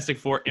Fantastic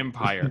Four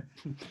Empire.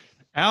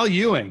 Al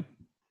Ewing.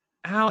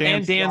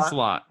 Dan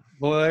Slott.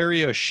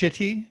 Valerio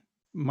Schitty.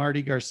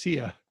 Marty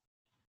Garcia.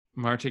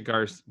 Gracia.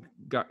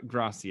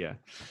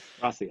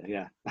 Gracia,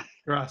 yeah.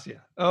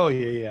 Gracia. Oh,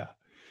 yeah.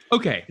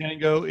 Okay.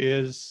 Tango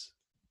is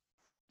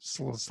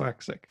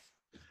dyslexic.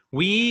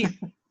 We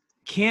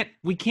can't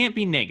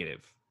be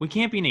negative.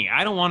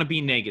 I don't want to be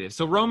negative.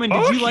 So Roman,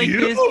 did you like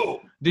this?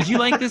 Did you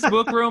like this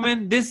book,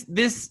 Roman?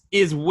 This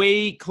is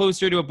way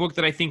closer to a book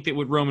that I think that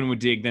Roman would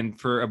dig than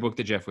for a book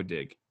that Jeff would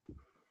dig.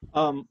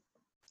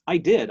 I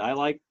did.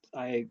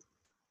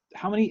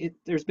 How many?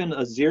 There's been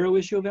a 0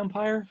 issue of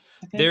Empire,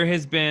 I think? There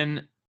has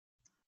been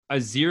a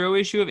 0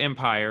 issue of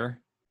Empire.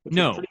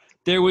 No,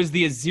 there was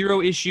the 0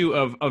 issue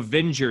of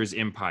Avengers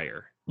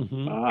Empire.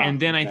 Mm-hmm. And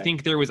then I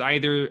think there was I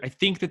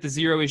think that the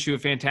 0 issue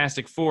of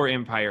Fantastic Four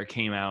Empire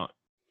came out.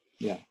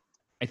 Yeah.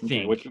 I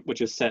think.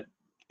 Which is set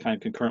kind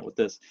of concurrent with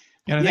this.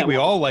 And I think we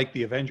all like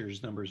the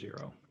Avengers number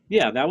 0.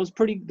 Yeah, that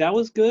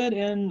was good.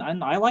 And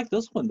I like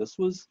this one. This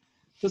was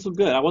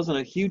good. I wasn't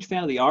a huge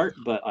fan of the art,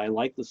 but I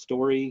like the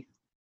story.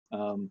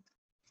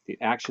 The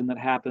action that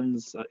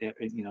happens,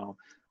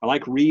 I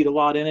like Reed a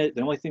lot in it.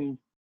 The only thing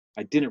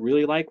I didn't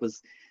really like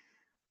was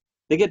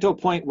they get to a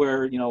point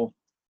where,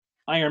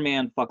 Iron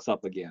Man fucks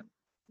up again.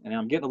 And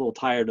I'm getting a little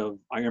tired of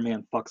Iron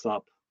Man fucks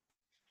up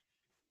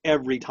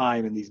every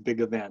time in these big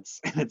events.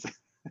 And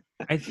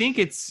I think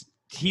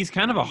he's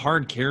kind of a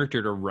hard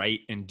character to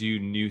write and do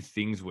new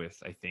things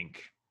with, I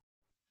think.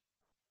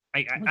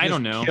 I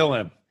don't know. Kill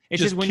him.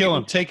 It's just kill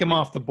him. Take him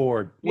off the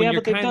board. Yeah,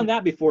 but they've done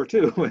that before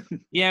too.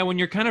 Yeah, when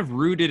you're kind of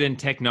rooted in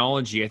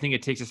technology, I think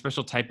it takes a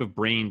special type of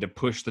brain to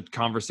push the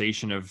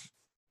conversation of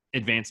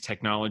advanced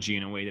technology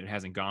in a way that it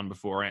hasn't gone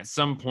before. And at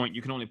some point,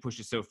 you can only push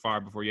it so far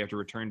before you have to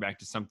return back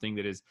to something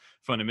that is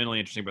fundamentally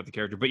interesting about the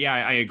character. But yeah,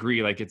 I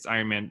agree. Like, it's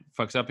Iron Man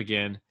fucks up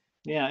again.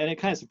 Yeah, and it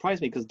kind of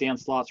surprised me because Dan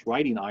Slott's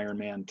writing Iron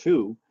Man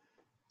too.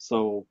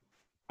 So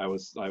I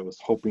was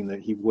hoping that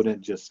he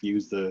wouldn't just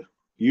use the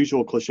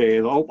usual cliche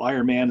of, oh,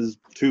 Iron Man is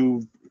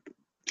too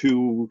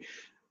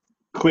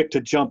quick to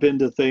jump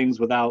into things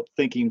without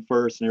thinking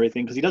first and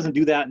everything, because he doesn't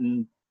do that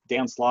in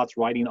Dan Slott's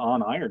writing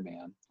on Iron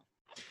Man,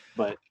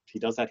 but he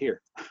does that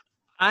here.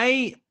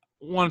 I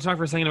want to talk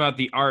for a second about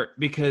the art,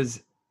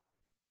 because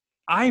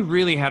I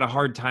really had a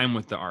hard time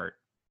with the art.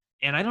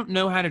 and I don't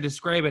know how to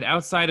describe it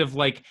outside of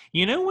like,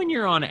 when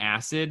you're on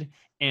acid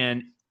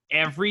and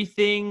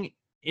everything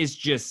is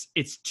just,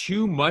 it's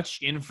too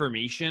much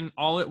information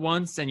all at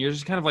once, and you're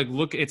just kind of like,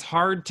 look, it's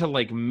hard to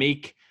like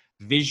make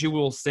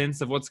visual sense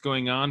of what's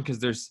going on because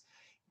there's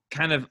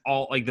kind of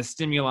all like the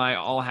stimuli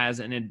all has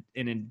a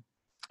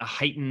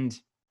heightened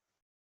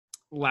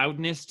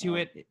loudness to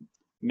it.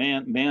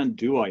 Man,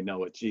 do I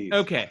know it? Jeez.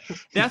 Okay,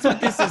 that's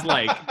what this is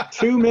like.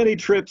 Too many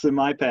trips in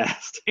my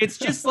past. It's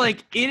just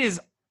like, it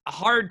is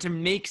hard to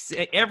make.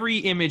 Every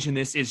image in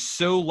this is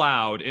so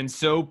loud and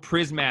so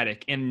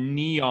prismatic and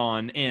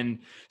neon and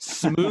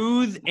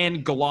smooth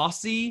and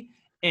glossy,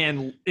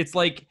 and it's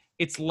like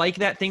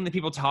that thing that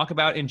people talk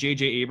about in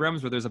J.J.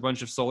 Abrams where there's a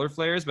bunch of solar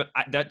flares, but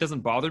that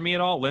doesn't bother me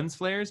at all. Lens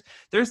flares.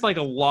 There's like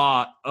a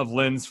lot of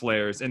lens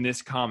flares in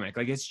this comic.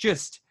 Like, it's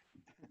just,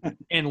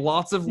 and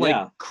lots of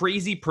like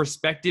crazy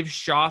perspective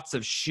shots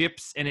of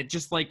ships, and it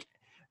just like,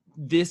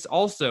 this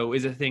also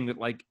is a thing that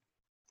like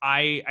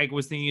I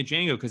was thinking of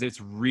Django because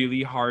it's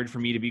really hard for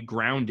me to be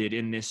grounded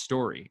in this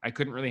story. I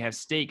couldn't really have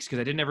stakes because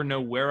I didn't ever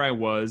know where I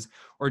was,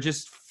 or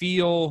just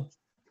feel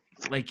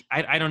like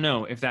I don't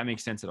know if that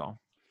makes sense at all.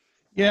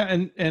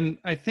 Yeah, and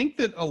I think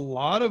that a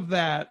lot of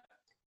that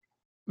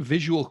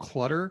visual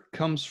clutter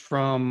comes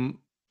from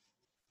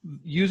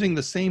using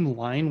the same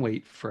line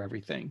weight for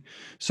everything.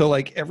 So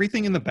like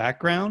everything in the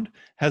background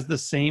has the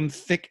same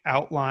thick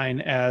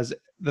outline as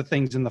the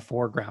things in the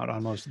foreground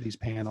on most of these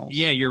panels.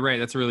 Yeah, you're right.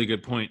 That's a really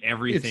good point.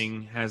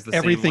 Everything has the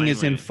everything same line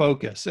is in weight.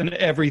 focus, and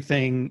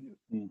everything,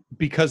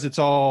 because it's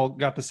all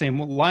got the same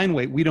line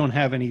weight, we don't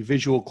have any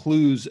visual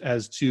clues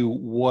as to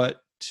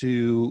what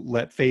to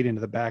let fade into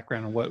the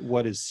background and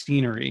what is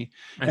scenery.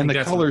 And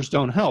the colors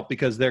don't help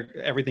because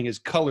everything is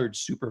colored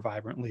super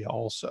vibrantly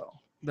also.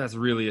 That's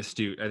really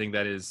astute. I think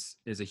that is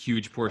a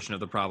huge portion of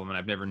the problem, and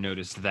I've never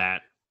noticed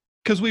that.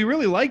 Because we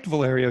really liked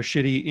Valerio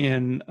Schiti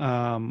in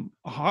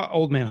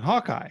Old Man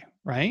Hawkeye,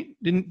 right?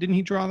 Didn't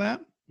he draw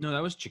that? No,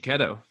 that was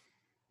Chiquetto.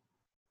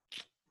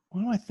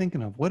 What am I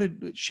thinking of?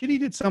 Schiti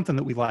did something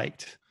that we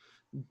liked.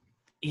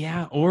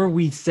 Yeah, or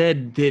we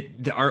said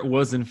that the art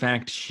was in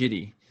fact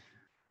shitty.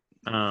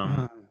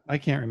 I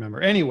can't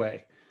remember.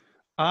 Anyway,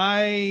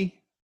 I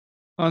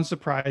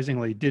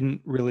unsurprisingly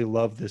didn't really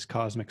love this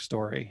cosmic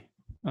story,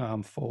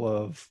 full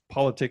of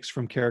politics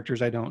from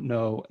characters I don't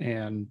know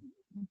and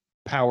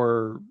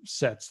power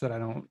sets that I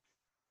don't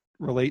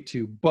relate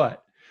to.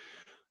 But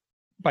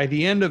by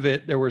the end of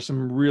it, there were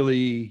some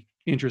really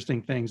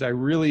interesting things. I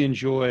really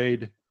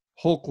enjoyed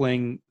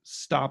Hulkling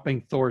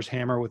stopping Thor's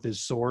hammer with his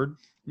sword.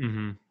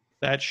 Mm-hmm.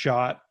 That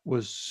shot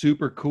was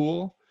super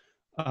cool,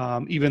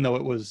 even though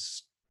it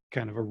was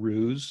kind of a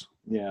ruse.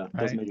 Yeah, it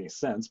doesn't make any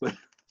sense, but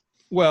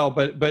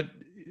but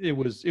it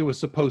was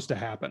supposed to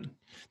happen.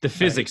 The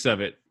physics of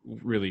it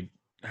really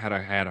had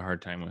a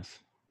hard time with.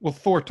 Well,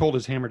 Thor told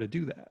his hammer to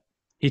do that.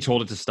 He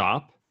told it to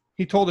stop?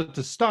 He told it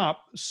to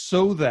stop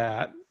so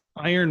that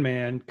Iron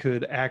Man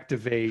could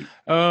activate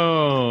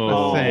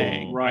the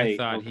thing. Right. I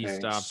thought he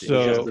stopped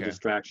So, it. just the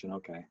distraction.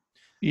 Okay.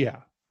 Yeah.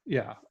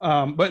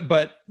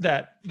 But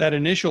that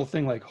initial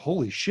thing, like,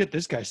 holy shit,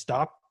 this guy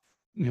stopped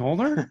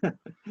Mjolnir.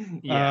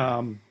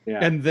 Yeah.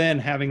 And then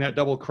having that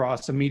double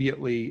cross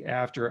immediately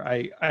after,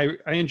 I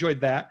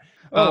enjoyed that.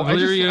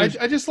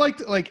 I just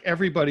liked like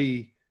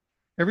everybody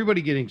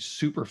getting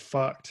super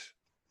fucked.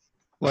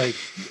 Like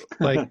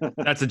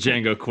That's a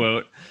Django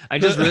quote. I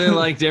just really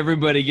liked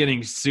everybody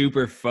getting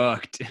super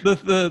fucked.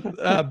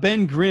 The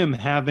Ben Grimm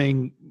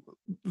having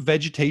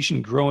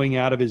vegetation growing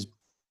out of his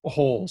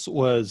holes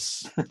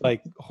was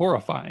like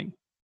horrifying,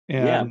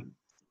 and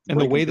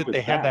the way that they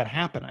had that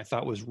happen, I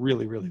thought was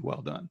really, really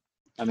well done.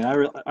 I mean,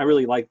 I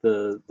really like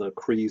the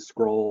Kree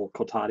Skrull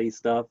Kotati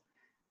stuff,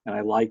 and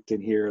I liked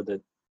in here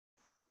that,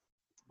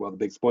 well, the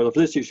big spoiler for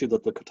this issue,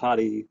 that the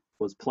Kotati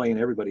was playing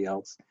everybody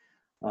else.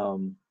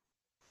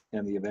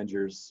 And the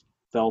Avengers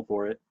fell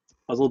for it.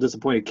 I was a little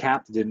disappointed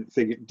Cap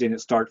didn't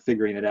start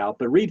figuring it out,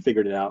 but Reed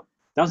figured it out.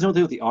 That was the only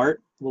thing with the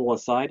art. A little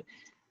aside,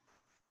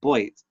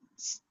 boy,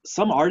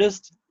 some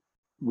artist,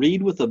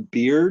 Reed with a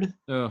beard,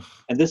 and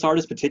this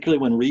artist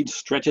particularly, when Reed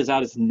stretches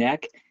out his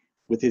neck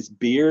with his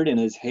beard and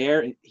his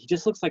hair, he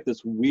just looks like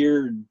this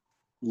weird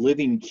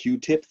living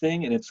Q-tip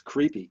thing, and it's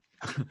creepy.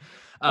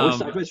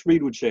 I wish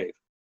Reed would shave.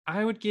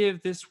 I would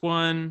give this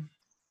one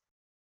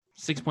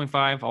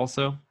 6.5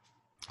 also.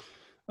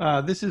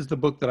 This is the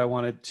book that I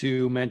wanted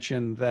to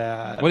mention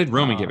that... What did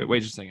Roman give it? Wait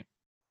just a second.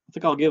 I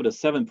think I'll give it a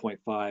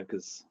 7.5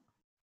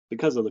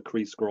 because of the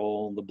Kree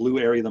Skrull, the blue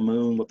area of the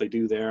moon, what they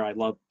do there. I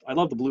love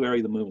the blue area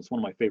of the moon. It's one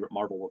of my favorite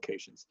Marvel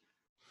locations.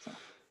 So.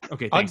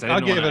 Okay, thanks.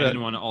 I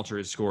didn't want to alter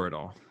his score at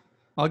all.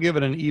 I'll give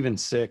it an even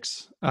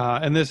 6.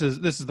 And this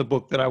is the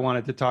book that I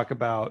wanted to talk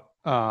about,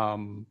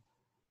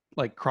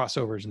 like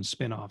crossovers and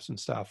spin-offs and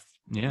stuff.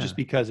 Yeah. Just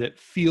because it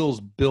feels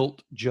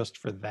built just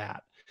for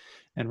that.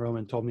 And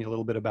Roman told me a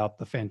little bit about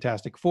the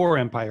Fantastic Four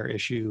Empire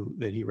issue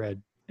that he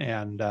read.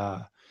 And,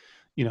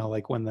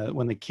 like when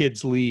the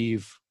kids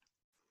leave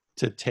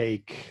to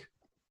take,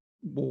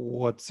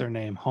 what's their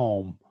name,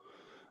 home,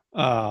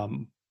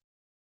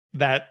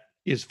 that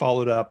is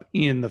followed up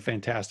in the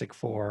Fantastic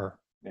Four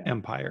Yeah.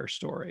 Empire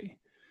story.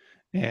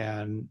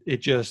 And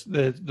it just,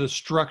 the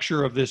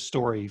structure of this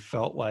story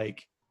felt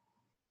like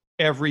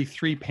every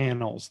 3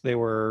 panels they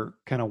were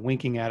kind of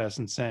winking at us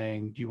and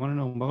saying, do you want to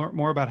know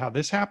more about how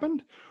this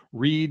happened?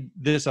 Read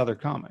this other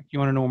comic. You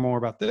want to know more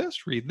about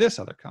this? Read this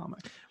other comic.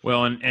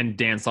 Well, and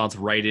Dan Slott's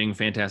writing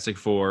Fantastic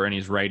Four, and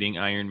he's writing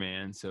Iron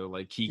Man, so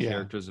like key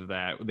characters of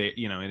that, they,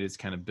 you know, it is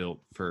kind of built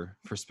for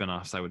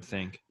spinoffs, I would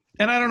think.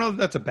 And I don't know if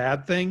that's a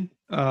bad thing.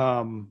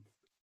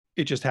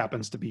 It just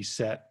happens to be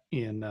set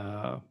in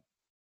a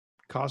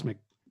cosmic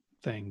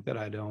thing that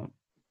I don't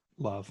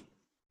love.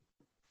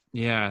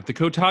 Yeah, the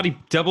Kotati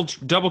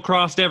double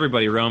crossed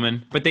everybody,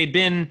 Roman. But they'd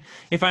been,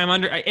 if I'm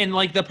under, and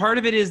like the part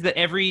of it is that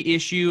every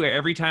issue,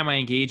 every time I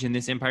engage in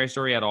this Empire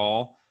story at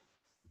all,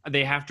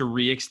 they have to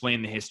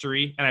re-explain the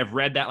history, and I've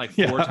read that like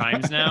 4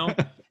 times now,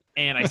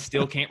 and I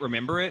still can't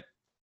remember it.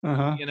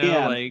 Uh-huh. You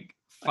know, like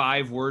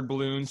 5 word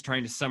balloons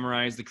trying to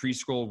summarize the Kree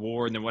Skrull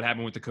War, and then what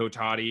happened with the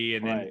Kotati,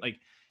 and then like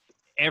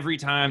every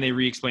time they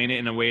re-explain it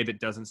in a way that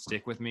doesn't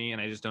stick with me,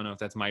 and I just don't know if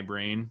that's my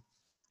brain.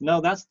 No,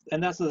 that's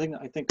the thing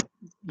I think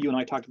you and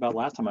I talked about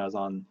last time I was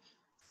on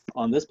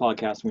this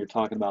podcast when we were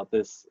talking about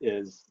this,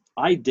 is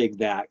I dig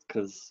that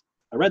because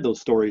I read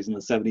those stories in the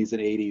 70s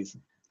and 80s,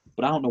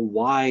 but I don't know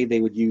why they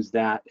would use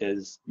that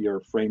as your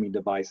framing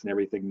device and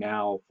everything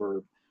now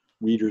for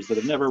readers that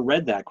have never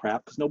read that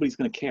crap, because nobody's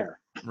going to care.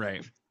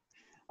 Right.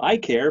 I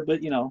care,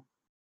 but you know,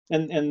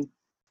 and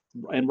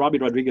Robbie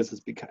Rodriguez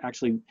has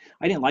actually,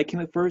 I didn't like him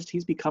at first.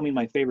 He's becoming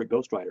my favorite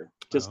Ghost Rider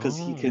just because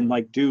he can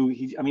like do,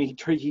 he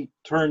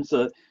turns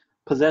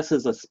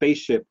possesses a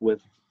spaceship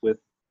with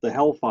the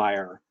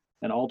Hellfire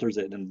and alters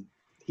it, and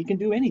he can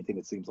do anything,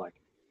 it seems like.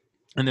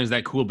 And there's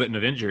that cool bit in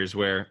Avengers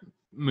where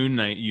Moon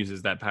Knight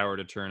uses that power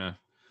to turn a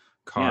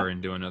car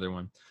into another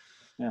one.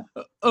 Yeah.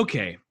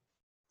 Okay.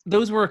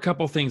 Those were a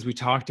couple things we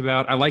talked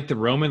about. I liked the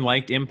Roman,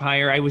 liked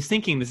Empire. I was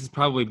thinking this is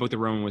probably what the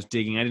Roman was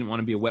digging. I didn't want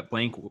to be a wet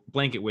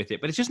blanket with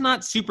it, but it's just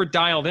not super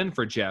dialed in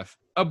for Jeff.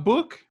 A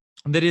book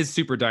that is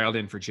super dialed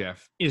in for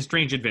Jeff is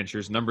Strange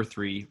Adventures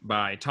 #3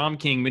 by Tom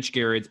King, Mitch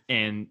Gerads,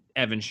 and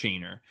Evan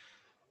Shaner.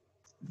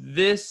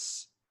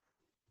 This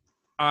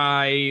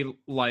I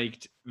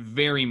liked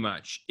very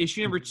much.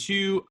 Issue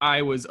 #2,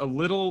 I was a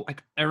little,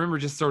 I remember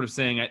just sort of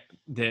saying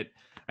that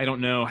I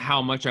don't know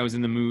how much I was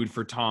in the mood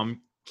for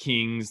Tom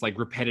King's like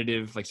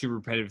repetitive, like super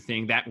repetitive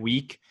thing that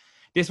week.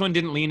 This one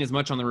didn't lean as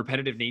much on the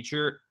repetitive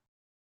nature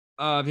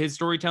of his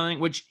storytelling,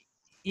 which,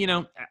 you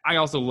know, I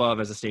also love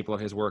as a staple of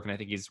his work, and I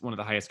think he's one of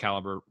the highest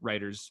caliber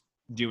writers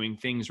doing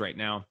things right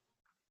now.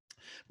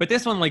 But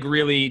this one, like,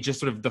 really just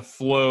sort of the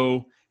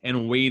flow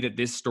and way that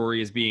this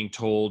story is being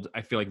told,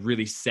 I feel like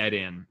really set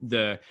in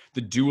the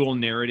dual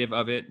narrative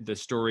of it, the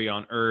story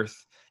on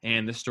Earth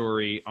and the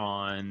story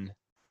on,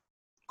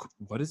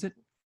 what is it?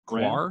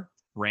 Ran.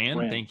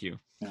 Thank you.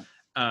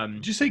 Yeah.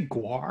 Did you say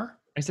Gwar?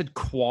 I said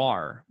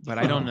Quar, but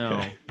I don't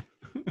know.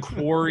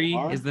 Quarry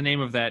is the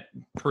name of that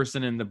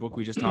person in the book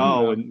we just talked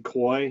about. Oh, and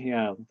Koi,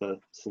 the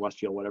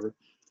Celestial, whatever.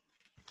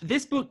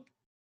 This book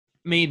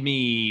made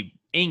me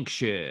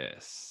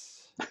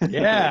anxious.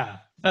 Yeah,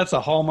 that's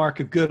a hallmark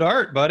of good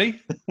art, buddy.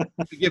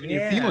 Giving you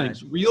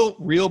feelings,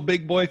 real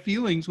big boy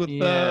feelings with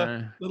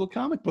little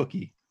comic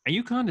booky. Are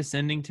you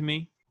condescending to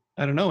me?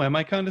 I don't know. Am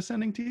I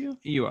condescending to you?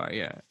 You are,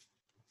 yeah.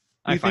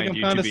 You think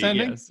I'm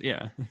condescending? Yes,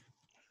 yeah.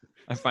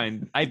 I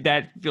find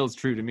that feels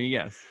true to me.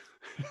 Yes.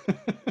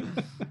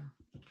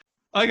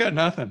 I got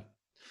nothing.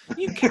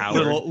 You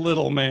coward.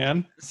 little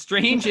man.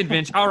 Strange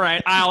Adventure. All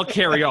right, I'll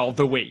carry all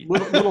the weight.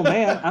 Little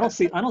man. I don't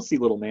see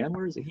little man.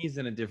 Where is he? He's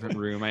in a different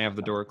room. I have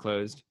the door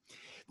closed.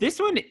 This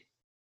one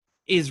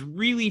is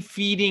really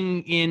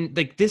feeding in.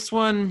 Like this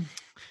one.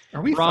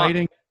 Are we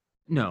fighting?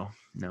 No.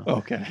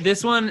 Okay.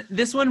 This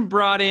one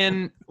brought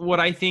in what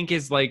I think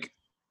is like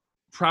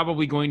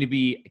probably going to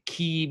be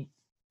key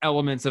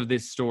elements of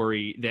this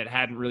story that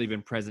hadn't really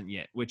been present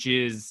yet, which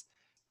is,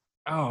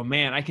 oh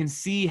man, I can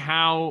see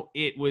how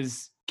it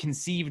was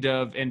conceived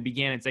of and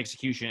began its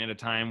execution at a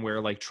time where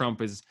like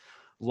Trump is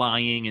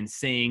lying and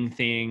saying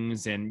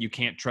things and you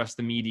can't trust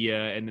the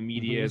media, and the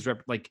media is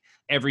like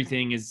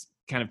everything is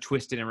kind of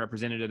twisted and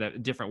represented in a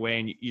different way,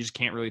 and you just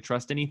can't really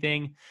trust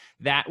anything.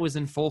 That was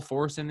in full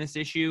force in this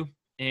issue,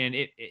 and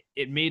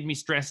it made me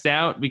stressed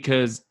out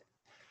because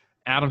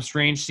Adam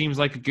Strange seems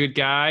like a good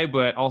guy,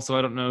 but also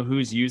I don't know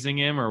who's using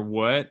him or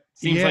what.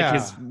 Seems like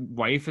his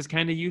wife is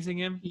kind of using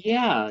him.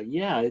 Yeah,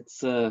 you're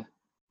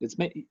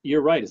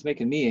right. It's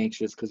making me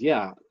anxious because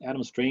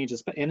Adam Strange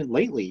and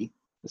lately,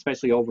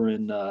 especially over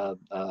in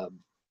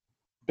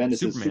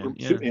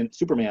Bendis'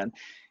 Superman.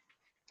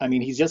 I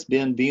mean, he's just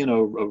been being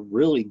a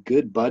really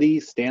good buddy,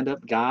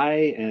 stand-up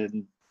guy,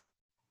 and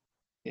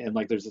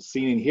like there's a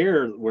scene in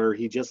here where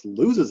he just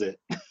loses it.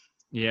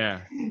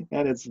 Yeah.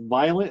 And it's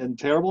violent and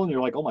terrible, and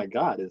you're like, oh my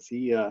God, is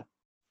he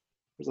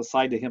there's a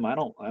side to him I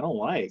don't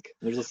like.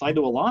 There's a side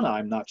to Alana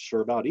I'm not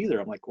sure about either.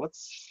 I'm like,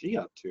 what's she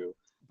up to?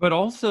 But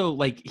also,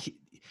 like,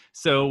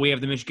 so we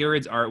have the Mitch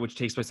Gerads art, which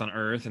takes place on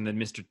Earth, and then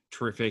Mr.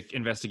 Terrific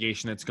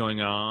investigation that's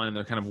going on, and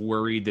they're kind of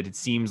worried that it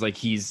seems like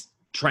he's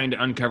trying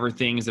to uncover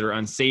things that are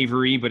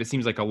unsavory, but it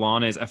seems like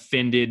Alana is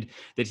offended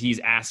that he's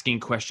asking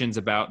questions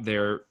about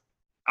their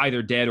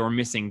either dead or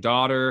missing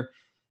daughter.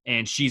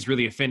 And she's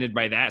really offended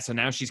by that. So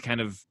now she's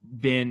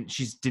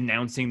she's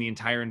denouncing the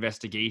entire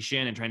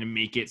investigation and trying to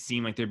make it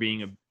seem like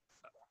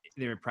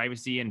their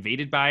privacy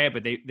invaded by it,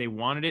 but they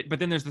wanted it. But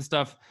then there's the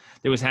stuff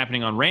that was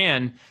happening on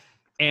Rand,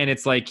 and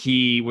it's like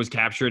he was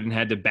captured and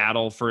had to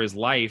battle for his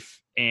life,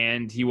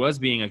 and he was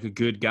being like a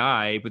good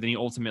guy, but then he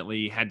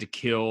ultimately had to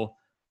kill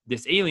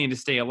this alien to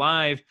stay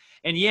alive.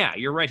 And yeah,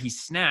 you're right, he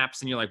snaps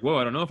and you're like, whoa,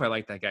 I don't know if I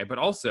like that guy. But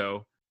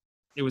also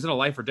it was in a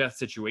life or death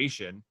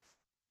situation.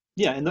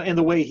 Yeah, and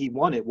the way he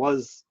won it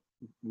was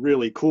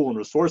really cool and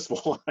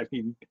resourceful. I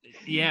mean,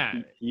 Yeah,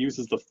 he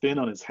uses the fin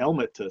on his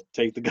helmet to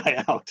take the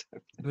guy out.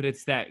 but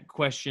it's that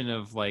question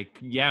of like,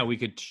 yeah, we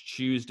could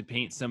choose to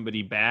paint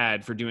somebody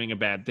bad for doing a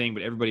bad thing,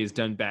 but everybody has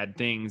done bad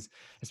things,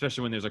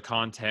 especially when there's a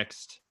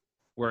context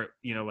where,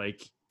 you know,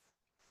 like,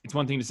 it's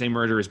one thing to say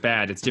murder is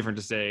bad. It's different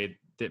to say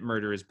that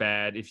murder is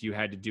bad if you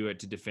had to do it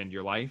to defend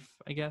your life,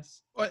 I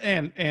guess.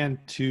 And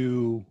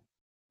to,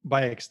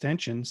 by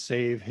extension,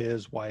 save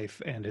his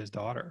wife and his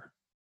daughter.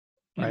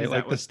 And Right? is that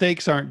Like what- the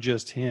stakes aren't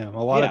just him.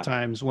 A lot Yeah. of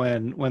times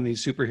when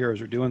these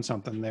superheroes are doing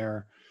something,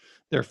 they're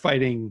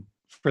fighting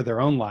for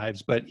their own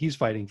lives, but he's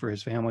fighting for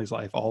his family's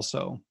life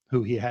also,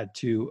 who he had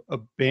to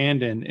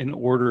abandon in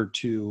order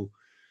to,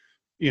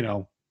 you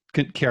know,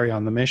 carry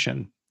on the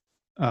mission.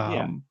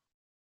 Yeah.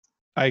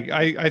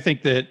 I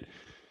think that,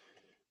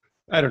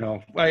 I don't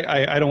know.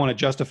 I don't want to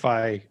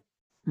justify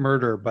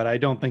murder, but I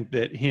don't think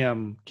that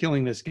him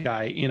killing this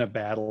guy in a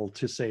battle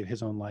to save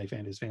his own life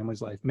and his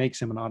family's life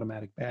makes him an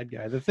automatic bad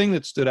guy. The thing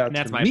that stood out And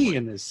that's to my me point.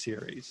 in this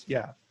series,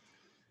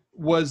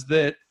 was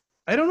that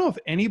I don't know if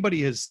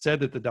anybody has said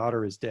that the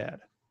daughter is dead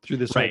through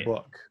this Right. whole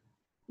book.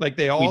 Like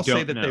they all say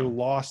don't that they know.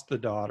 lost the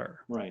daughter,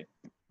 Right.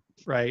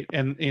 right?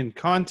 And in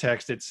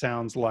context, it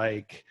sounds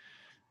like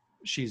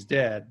she's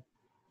dead,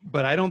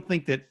 but I don't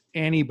think that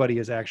anybody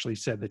has actually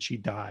said that she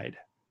died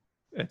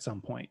at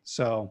some point.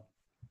 So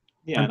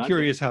Yeah. and I'm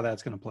curious how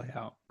that's going to play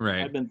out.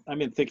 Right. I've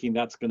been thinking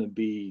that's going to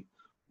be,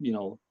 you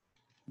know,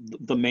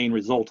 the main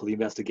result of the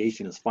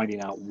investigation is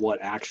finding out what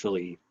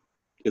actually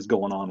is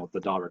going on with the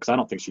daughter, because I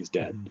don't think she's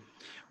dead.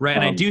 Right.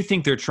 And I Um, do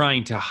think they're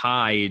trying to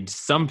hide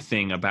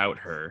something about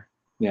her.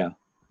 Yeah.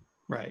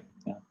 Right.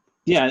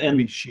 Yeah. I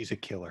mean, And she's a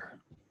killer.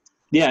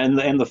 yeah,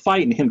 and the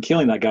fight and him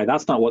killing that guy,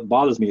 that's not what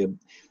bothers me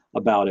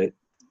about it.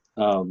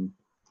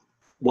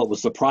 What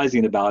was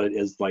surprising about it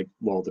is like,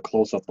 well, the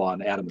close up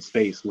on Adam's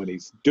face when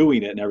he's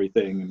doing it and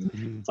everything. And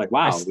Mhm. it's like,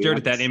 wow. I we stared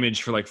at haven't that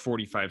image for like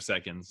 45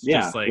 seconds.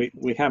 Yeah. Just like,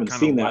 we haven't kinda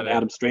seen that let in it-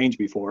 Adam Strange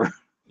before.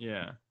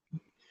 yeah.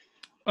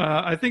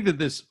 I think that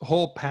this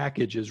whole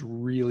package is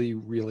really,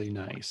 really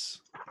nice.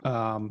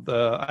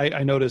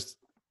 I noticed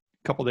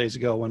a couple days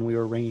ago when we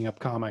were ringing up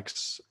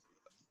comics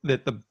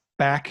that the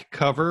back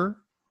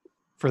cover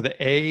for the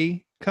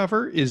A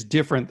cover is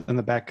different than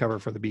the back cover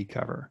for the B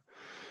cover.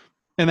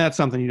 And that's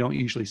something you don't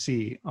usually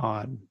see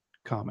on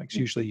comics.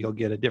 Usually you'll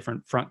get a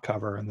different front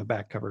cover and the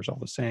back cover is all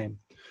the same.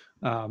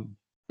 And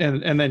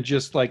then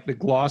just like the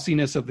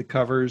glossiness of the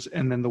covers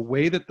and then the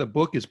way that the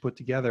book is put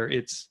together,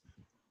 it's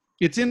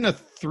in a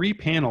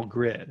 3-panel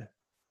grid.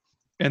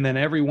 And then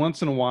every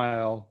once in a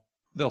while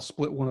they'll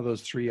split one of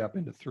those 3 up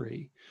into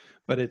 3.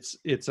 But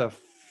it's a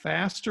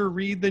faster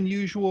read than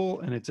usual,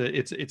 and it's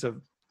a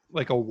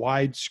like a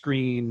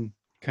widescreen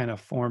kind of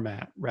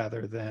format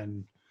rather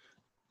than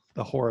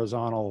the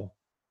horizontal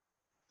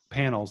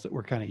panels that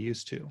we're kind of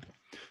used to.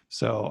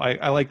 So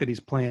I like that he's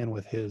playing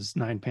with his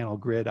 9-panel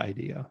grid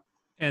idea.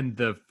 And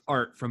the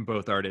art from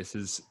both artists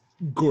is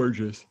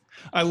gorgeous.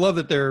 I love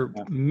that they're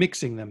Yeah.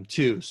 mixing them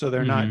too. So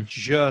they're not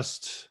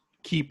just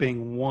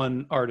keeping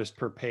one artist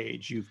per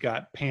page. You've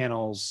got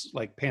panels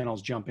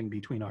jumping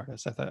between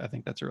artists. I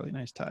think that's a really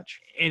nice touch.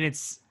 And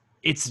it's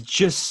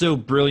just so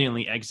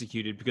brilliantly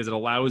executed because it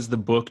allows the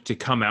book to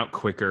come out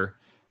quicker.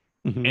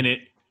 Mhm.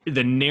 And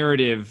the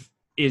narrative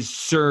is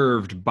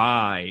served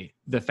by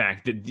the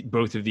fact that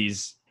both of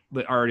these,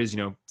 the art is,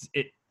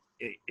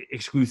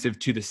 exclusive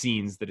to the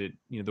scenes that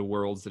the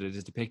worlds that it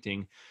is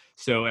depicting.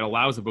 So it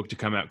allows the book to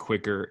come out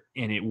quicker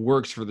and it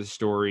works for the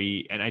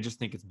story. And I just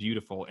think it's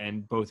beautiful.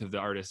 And both of the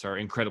artists are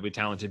incredibly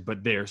talented,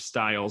 but their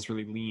styles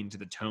really lean to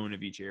the tone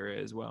of each era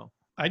as well.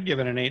 I'd give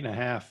it an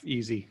 8.5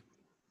 easy.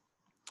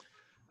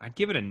 I'd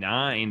give it a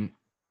 9.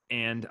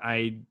 And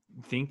I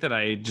think that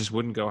I just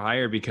wouldn't go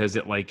higher because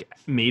it like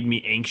made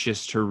me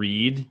anxious to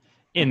read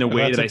in the Well,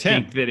 way that's that a I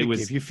 10. think that it It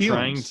was gave you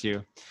trying feelings.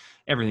 to.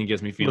 Everything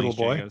gives me feelings.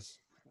 Little boy. Jacobs.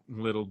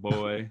 Little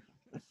boy.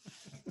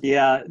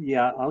 Yeah,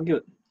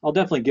 I'll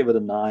definitely give it a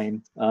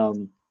 9.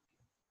 I'm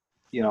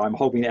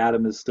hoping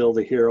Adam is still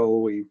the hero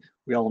we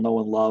all know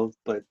and love,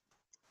 but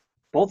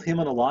both him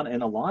and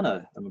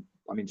Alana,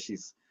 I mean,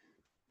 she's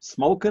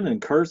smoking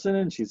and cursing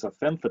and she's a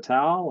femme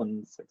fatale,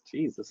 and it's like,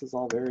 geez, this is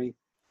all very,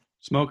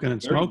 Smoking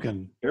and Very-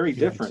 smoking. very you might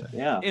different. say.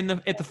 Yeah.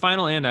 At the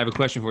final end, I have a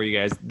question for you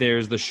guys.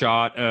 There's the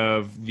shot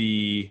of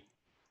the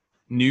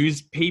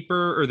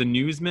newspaper or the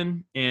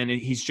newsman, and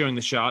he's showing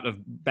the shot of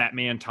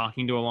Batman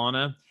talking to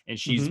Alana, and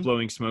she's Mhm.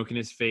 blowing smoke in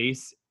his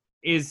face.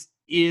 is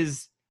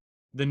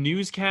the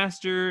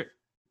newscaster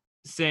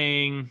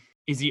saying,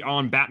 is he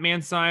on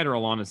Batman's side or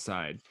Alana's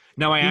side?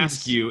 Now I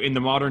ask you, in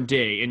the modern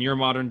day, in your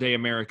modern day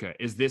America,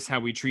 is this how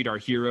we treat our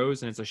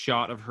heroes? And it's a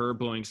shot of her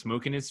blowing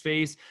smoke in his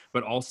face,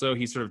 but also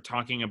he's sort of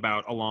talking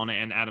about Alana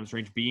and Adam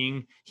Strange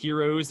being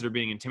heroes that are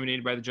being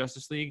intimidated by the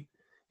Justice League.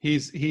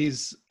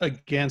 He's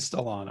against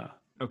Alana.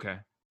 Okay.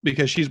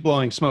 Because she's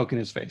blowing smoke in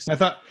his face. I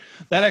thought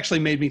that actually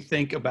made me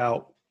think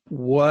about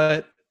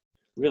what.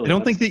 Really, I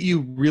don't think that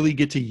you really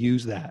get to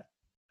use that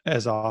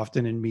as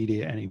often in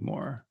media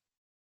anymore.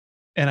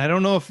 And I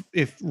don't know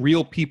if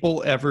real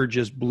people ever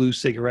just blew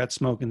cigarette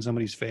smoke in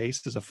somebody's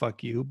face as a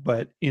fuck you,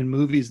 but in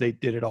movies they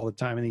did it all the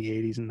time in the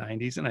 80s and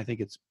 90s, and I think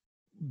it's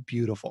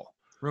beautiful.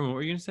 Roman, what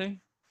were you gonna say?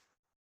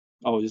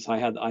 Oh, just I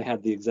had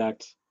the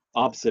exact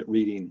opposite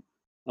reading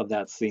of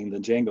that scene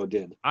that Django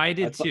did. I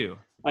did too.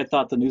 I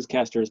thought the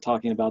newscaster is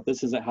talking about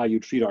this isn't how you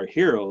treat our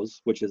heroes,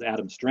 which is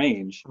Adam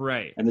Strange.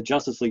 Right. And the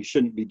Justice League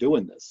shouldn't be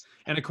doing this.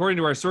 And according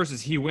to our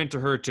sources, he went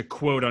to her to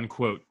quote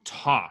unquote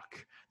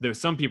talk. Though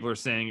some people are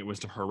saying it was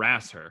to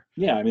harass her.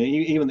 Yeah, I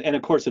mean, even, and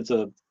of course it's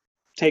a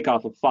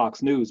takeoff of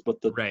Fox News,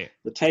 but the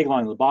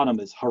tagline at the bottom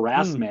is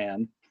harass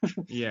man.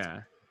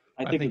 Yeah.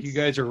 I think you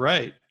guys are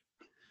right.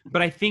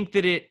 But I think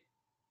that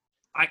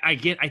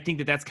I think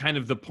that that's kind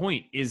of the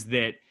point, is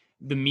that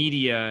the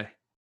media,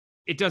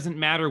 it doesn't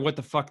matter what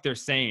the fuck they're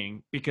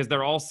saying, because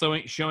they're all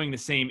showing the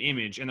same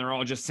image, and they're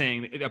all just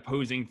saying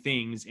opposing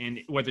things. And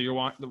whether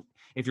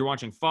if you're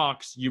watching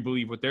Fox, you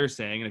believe what they're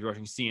saying, and if you're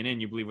watching CNN,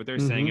 you believe what they're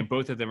saying, and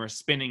both of them are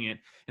spinning it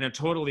in a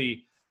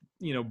totally,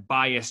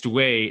 biased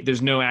way.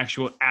 There's no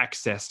actual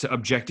access to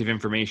objective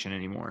information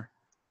anymore.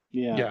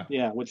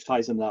 Yeah, which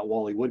ties into that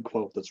Wally Wood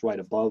quote that's right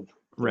above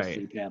those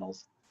three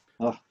panels.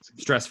 Oh,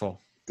 stressful.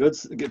 Good.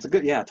 It's a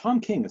good. Yeah, Tom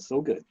King is so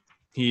good.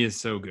 He is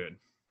so good.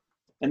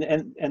 And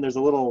there's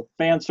a little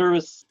fan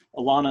service.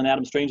 Alana and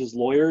Adam Strange's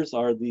lawyers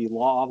are the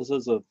law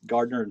offices of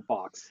Gardner and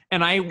Fox.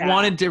 And I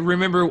wanted to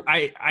remember,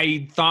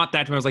 I thought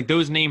that to me, I was like,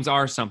 those names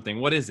are something.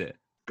 What is it?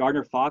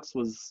 Gardner Fox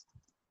was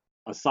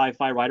a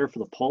sci-fi writer for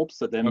the pulps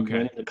that then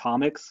went into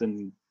comics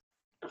and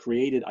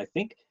created,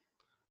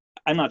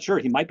 I'm not sure,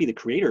 he might be the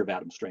creator of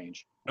Adam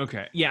Strange.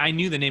 Okay. Yeah, I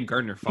knew the name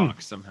Gardner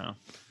Fox somehow.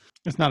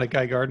 It's not a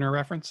Guy Gardner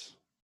reference?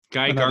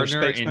 Guy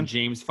Gardner and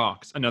James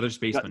Fox, another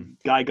spaceman.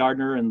 Guy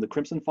Gardner and the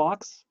Crimson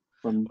Fox?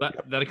 From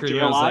that occurred to me.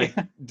 I was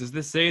like, does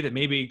this say that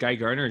maybe Guy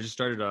Gardner just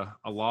started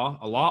a law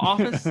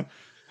office?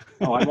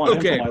 Oh, I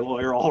want him for my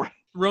lawyer already.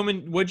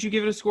 Roman, what'd you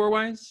give it a score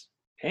wise?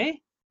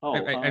 Hey? Oh,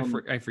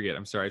 I forget.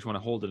 I'm sorry. I just want to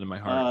hold it in my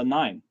heart.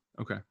 9.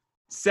 Okay.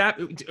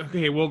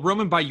 Okay. Well,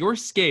 Roman, by your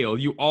scale,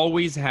 you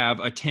always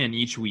have a 10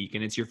 each week,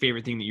 and it's your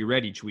favorite thing that you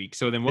read each week.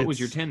 So then, what was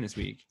your 10 this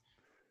week?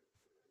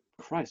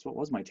 Christ, what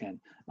was my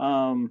 10?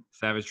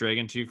 Savage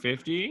Dragon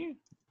 250.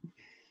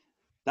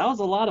 That was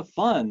a lot of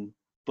fun,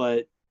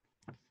 but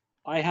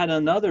I had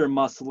another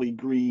muscly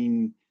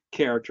green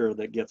character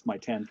that gets my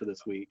 10 for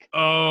this week.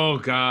 Oh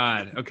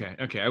God.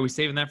 Okay. Are we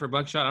saving that for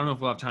Buckshot? I don't know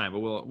if we'll have time,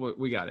 but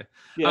we got it.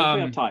 Yeah,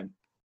 we have time.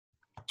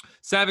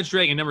 Savage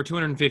Dragon number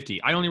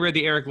 250. I only read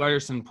the Eric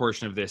Larson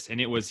portion of this, and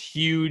it was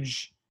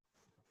huge.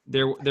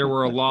 There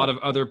were a lot of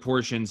other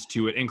portions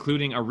to it,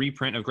 including a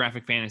reprint of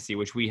Graphic Fantasy,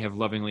 which we have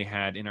lovingly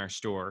had in our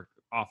store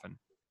often.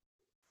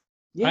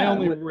 Yeah, I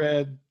only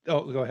read.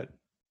 Oh, go ahead.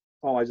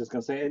 Oh, I was just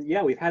going to say, and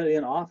yeah, we've had it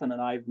in often,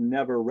 and I've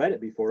never read it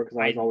before because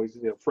I was always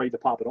afraid to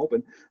pop it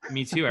open.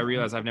 Me too. I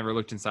realized I've never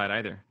looked inside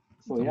either.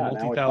 So yeah,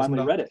 now I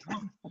finally read it.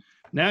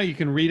 Now you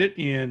can read it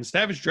in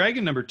Savage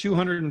Dragon number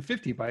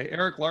 250 by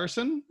Eric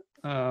Larson,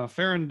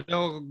 Farron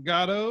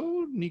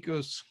Delgado,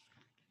 Nikos,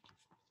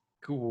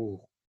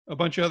 cool, a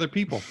bunch of other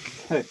people.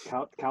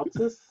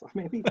 Kautzis,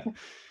 maybe?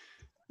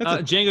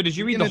 Django, did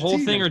you read the whole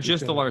thing or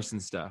just the Larson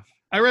stuff?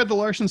 I read the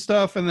Larson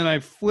stuff, and then I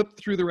flipped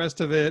through the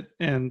rest of it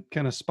and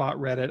kind of spot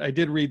read it. I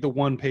did read the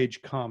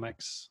one-page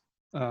comics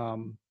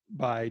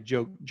by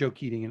Joe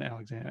Keating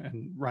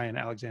and Ryan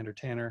Alexander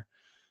Tanner.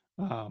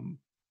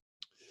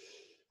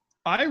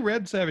 I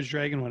read Savage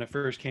Dragon when it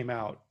first came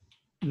out,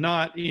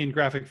 not in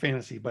Graphic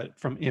Fantasy, but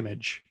from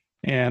Image.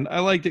 And I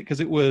liked it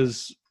because it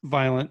was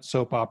violent,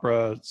 soap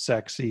opera,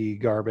 sexy,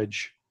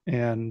 garbage.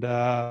 And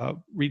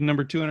reading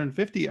number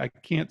 250, I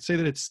can't say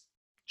that it's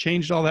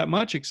changed all that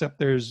much, except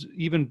there's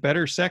even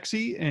better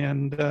sexy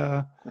and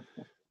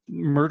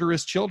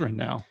murderous children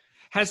now.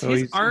 His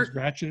art he's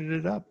ratcheted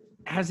it up?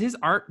 Has his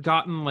art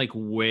gotten like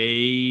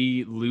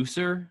way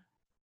looser?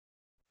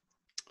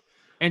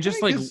 And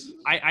just like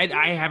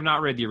I have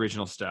not read the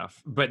original stuff,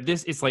 but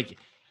this is like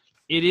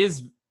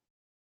it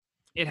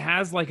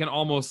has like an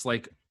almost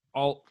like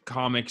alt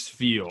comics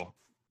feel.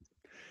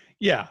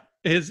 Yeah,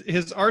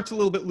 his art's a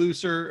little bit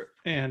looser,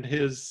 and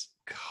his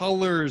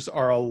colors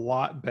are a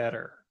lot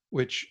better.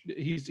 Which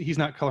he's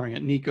not coloring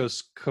it.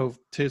 Nikos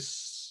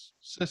Kovtis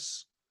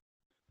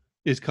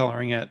is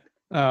coloring it,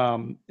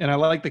 and I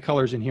like the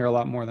colors in here a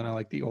lot more than I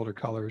like the older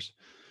colors.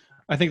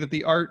 I think that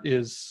the art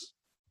is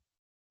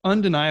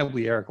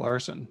undeniably Eric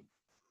Larson,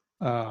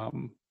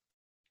 and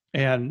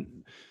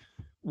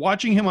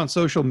watching him on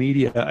social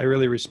media, I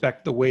really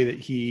respect the way that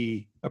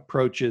he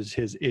approaches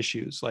his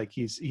issues. Like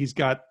he's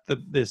got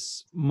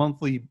this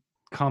monthly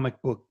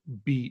comic book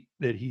beat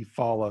that he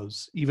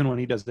follows. Even when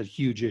he does the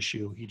huge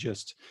issue, he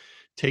just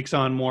takes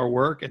on more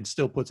work and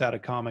still puts out a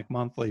comic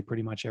monthly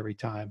pretty much every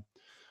time.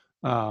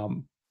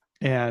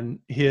 And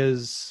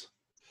just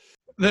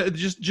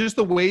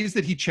the ways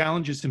that he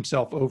challenges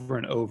himself over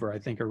and over, I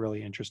think, are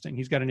really interesting.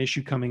 He's got an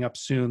issue coming up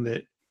soon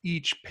that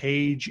each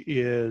page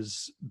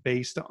is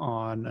based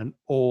on an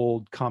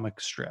old comic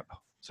strip.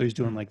 So he's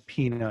doing like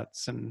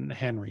Peanuts and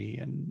Henry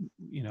and,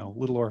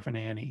 Little Orphan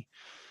Annie.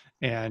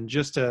 And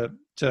just to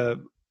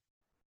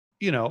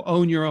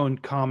own your own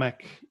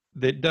comic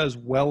that does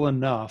well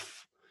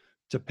enough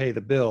to pay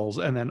the bills,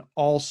 and then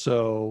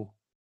also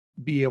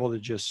be able to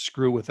just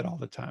screw with it all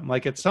the time.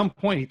 Like at some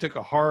point he took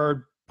a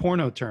hard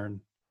porno turn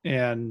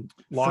and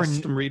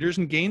lost some readers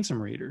and gained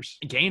some readers.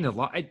 Gained a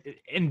lot.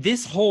 And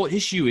this whole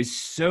issue is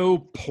so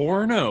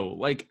porno.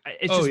 Like,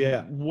 it's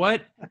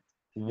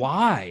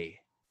why?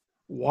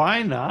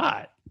 Why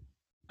not?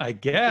 I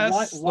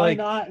guess. Why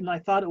not? And I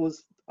thought it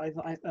was, I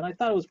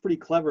thought it was pretty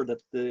clever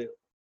that the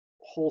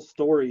whole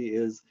story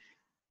is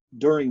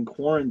during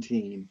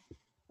quarantine,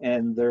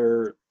 and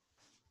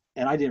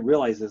I didn't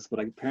realize this, but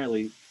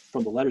apparently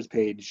from the letters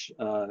page,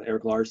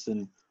 Eric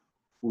Larson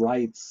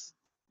writes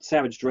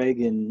Savage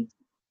Dragon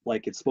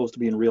like it's supposed to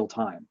be in real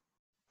time.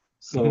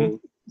 So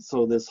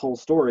so this whole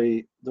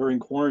story during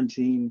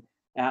quarantine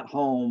at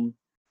home,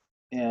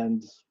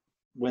 and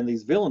when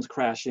these villains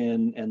crash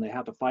in and they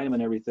have to fight them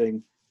and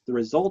everything, the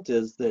result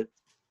is that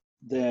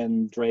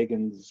then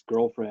Dragon's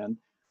girlfriend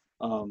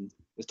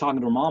is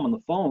talking to her mom on the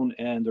phone,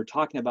 and they're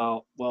talking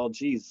about, well,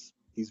 geez,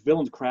 these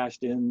villains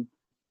crashed in.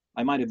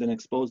 I might have been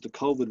exposed to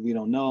COVID. We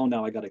don't know.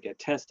 Now I got to get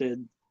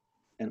tested.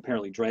 And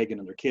apparently Dragon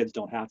and their kids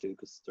don't have to,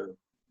 because they're,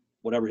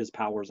 whatever his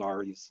powers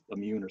are, he's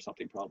immune or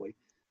something probably.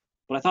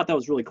 But I thought that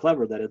was really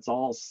clever that it's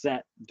all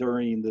set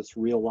during this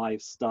real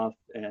life stuff,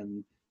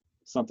 and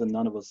something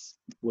none of us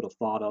would have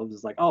thought of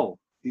is like, oh,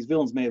 these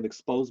villains may have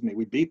exposed me.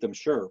 We beat them,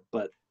 sure,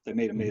 but they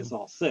made us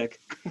all sick.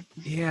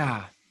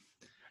 Yeah.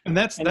 And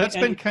that's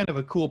been kind of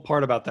a cool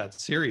part about that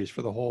series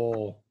for the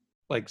whole,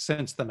 like,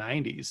 since the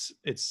 90s.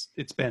 It's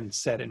been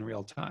set in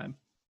real time.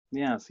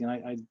 Yeah, see,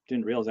 I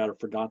didn't realize that or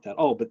forgot that.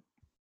 Oh, but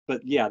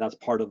yeah, that's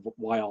part of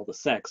why all the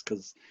sex,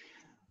 because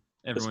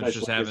everyone's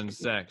just having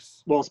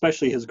sex. Well,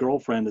 especially his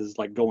girlfriend is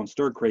like going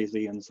stir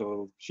crazy, and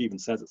so she even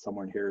says it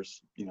somewhere in here.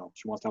 She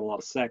wants to have a lot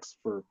of sex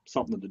for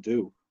something to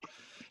do.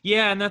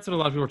 Yeah, and that's what a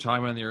lot of people were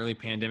talking about in the early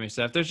pandemic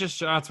stuff. There's just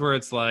shots where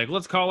it's like,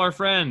 let's call our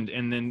friend,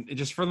 and then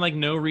just for like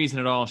no reason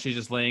at all, she's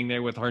just laying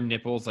there with her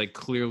nipples like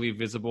clearly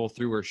visible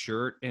through her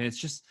shirt, and it's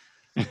just,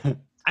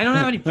 I don't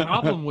have any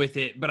problem with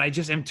it, but I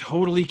just am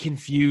totally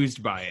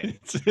confused by it.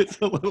 It's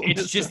a little.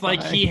 It's just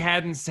like he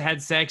hadn't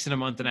had sex in a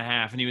month and a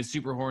half, and he was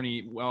super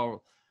horny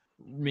while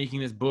making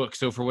this book.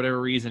 So for whatever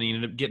reason, he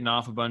ended up getting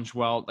off a bunch.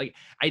 Well, like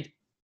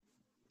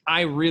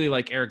I really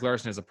like Eric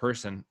Larson as a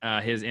person.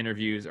 His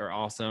interviews are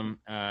awesome.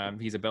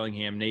 He's a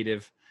Bellingham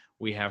native.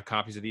 We have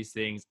copies of these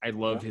things. I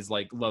love his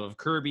like love of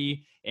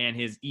Kirby and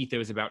his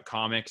ethos about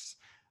comics.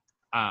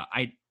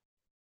 I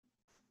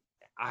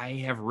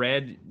have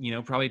read,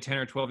 probably 10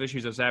 or 12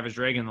 issues of Savage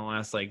Dragon in the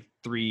last like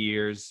 3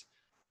 years,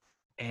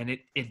 and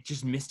it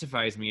just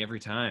mystifies me every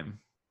time.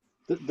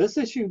 This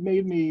issue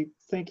made me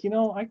think,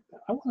 I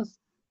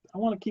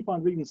want to keep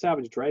on reading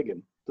Savage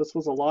Dragon. This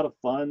was a lot of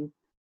fun.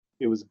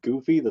 It was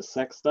goofy. The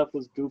sex stuff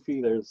was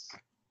goofy.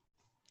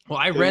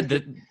 I read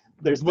that.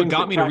 What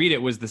got me to read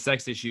it was the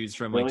sex issues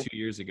from like 2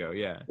 years ago.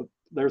 Yeah.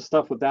 There's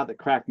stuff with that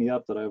cracked me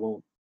up that I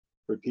won't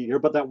repeat here.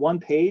 But that one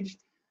page,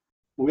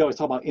 we always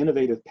talk about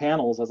innovative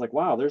panels. I was like,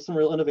 wow, there's some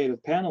real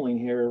innovative paneling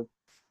here.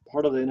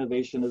 Part of the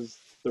innovation is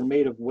they're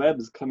made of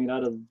webs coming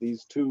out of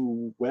these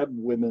two web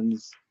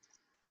women's.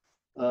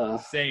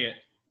 Say it.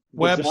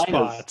 Web vaginas.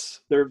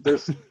 spots.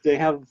 They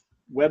have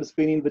web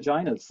spinning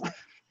vaginas.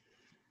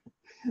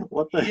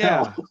 What the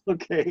hell?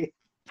 Okay.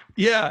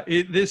 Yeah,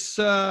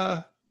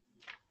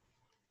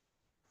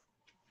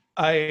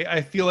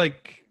 I feel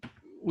like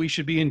we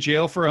should be in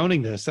jail for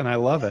owning this, and I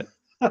love it.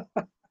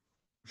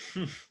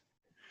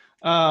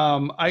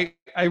 I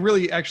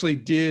really actually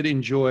did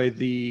enjoy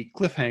the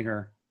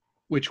cliffhanger,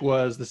 which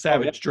was the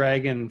Savage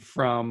Dragon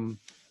from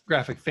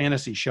Graphic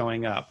Fantasy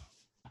showing up.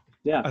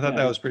 Yeah, I thought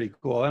that was pretty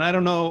cool. And I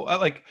don't know,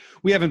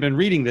 we haven't been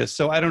reading this,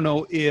 so I don't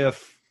know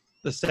if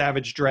the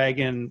Savage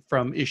Dragon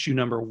from issue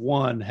number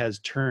 1 has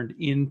turned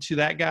into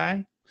that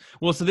guy.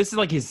 Well, so this is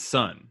like his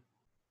son.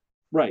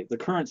 Right. The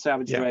current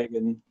Savage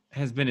Dragon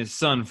has been his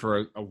son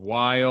for a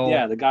while.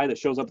 Yeah, the guy that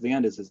shows up at the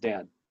end is his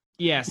dad.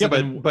 Yeah, so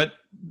but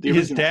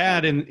his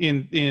dad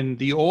in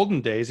the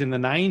olden days, in the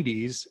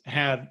 90s,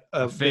 had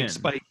a big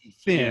spiky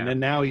fin, and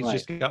now he's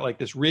just got like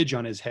this ridge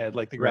on his head,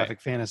 like the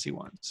Graphic Fantasy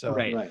one. So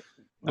right.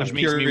 Which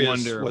makes me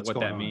wonder what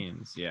that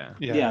means. Yeah,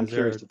 I'm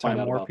curious to find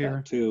out about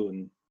that too,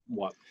 and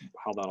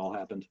how that all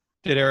happened.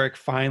 Did Eric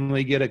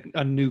finally get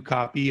a new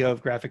copy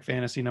of Graphic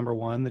Fantasy number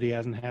 1 that he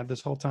hasn't had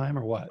this whole time,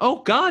 or what?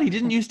 Oh God, he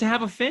didn't used to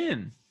have a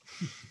fin.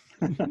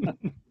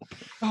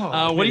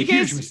 Oh, What do made you a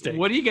huge guys? mistake.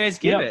 What do you guys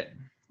give Yeah. it?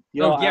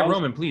 You know,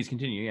 Roman, please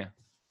continue. Yeah.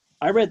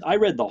 I read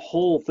the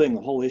whole thing,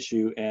 the whole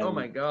issue, and Oh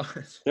my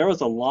gosh. there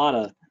was a lot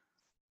of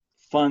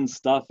fun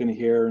stuff in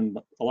here and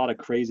a lot of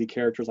crazy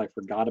characters I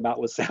forgot about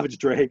with Savage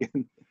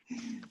Dragon,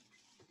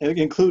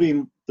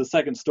 including the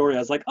second story. I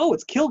was like, oh,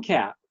 it's Kill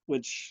Cat,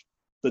 which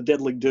the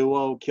Deadly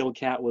Duo. Kill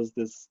Cat was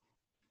this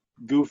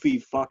goofy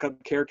fuck up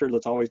character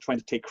that's always trying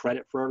to take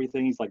credit for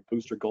everything. He's like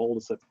Booster Gold,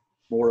 except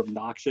more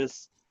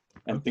obnoxious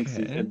and thinks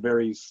he's and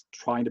very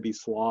trying to be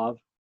suave.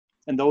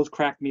 And those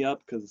cracked me up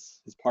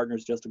because his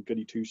partner's just a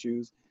goody two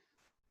shoes.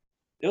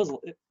 It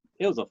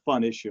was a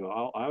fun issue.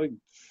 I'll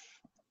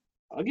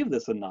give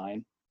this a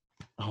 9.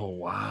 Oh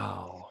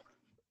wow.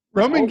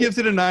 Roman gives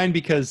it a 9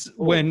 because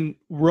when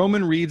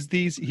Roman reads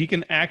these, he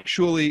can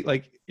actually,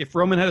 like, if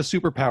Roman had a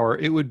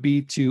superpower, it would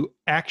be to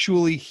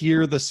actually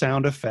hear the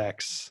sound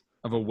effects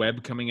Of a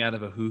web coming out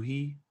of a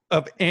hoo-hee?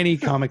 of any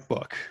comic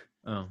book.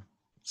 Oh.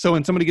 So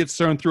when somebody gets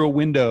thrown through a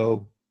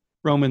window,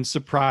 Roman's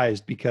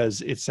surprised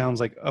because it sounds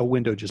like a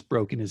window just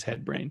broke in his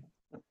head brain.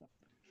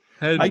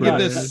 I give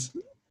this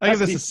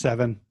a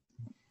 7.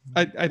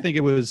 I think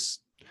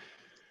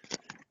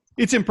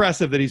it's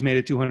impressive that he's made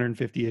it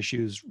 250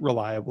 issues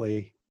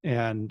reliably,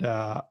 and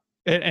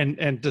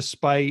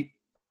despite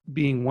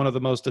being one of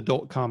the most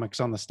adult comics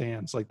on the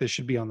stands, like, this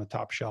should be on the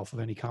top shelf of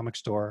any comic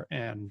store.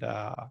 And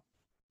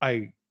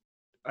I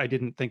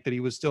didn't think that he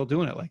was still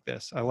doing it like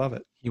this. I love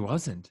it. He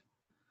wasn't.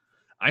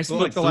 I So,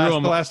 flipped like, through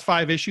them. the last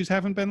 5 issues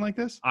haven't been like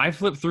this. I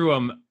flip through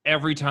them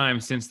every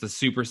time since the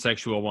super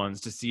sexual ones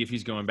to see if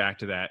he's going back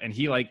to that. And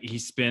he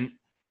spent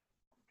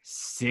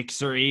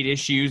 6 or 8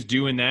 issues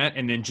doing that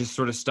and then just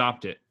sort of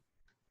stopped it.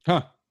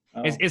 Huh.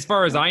 Oh. As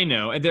far as I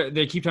know,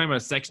 they keep talking about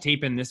a sex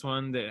tape in this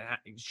one that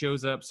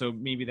shows up. So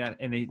maybe that,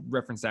 and they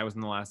referenced that was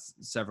in the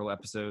last several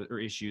episodes or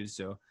issues.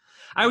 So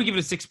I would give it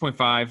a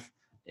 6.5.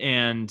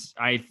 And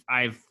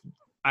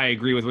I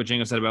agree with what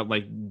Django said about,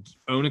 like,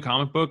 own a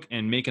comic book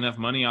and make enough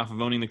money off of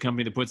owning the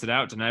company that puts it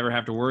out to never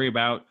have to worry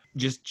about,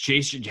 just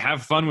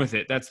have fun with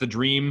it. That's the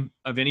dream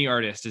of any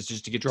artist, is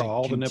just to get Draw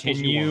all the nipples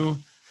you want.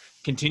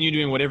 Continue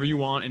doing whatever you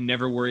want and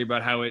never worry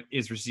about how it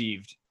is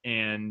received.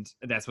 And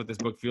that's what this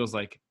book feels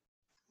like.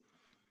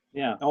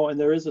 Yeah. Oh, and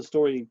there is a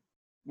story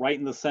right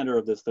in the center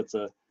of this that's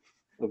a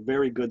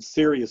very good,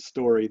 serious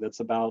story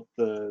that's about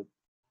the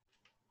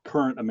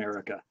current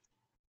America.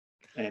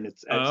 And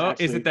it's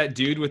actually, is it that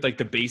dude with, like,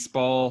 the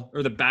baseball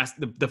or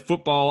the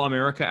football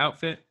America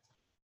outfit?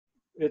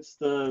 It's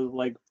the,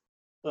 like,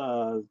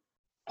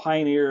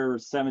 pioneer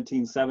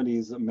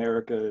 1770s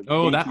America.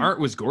 Oh, Yankee, that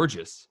art was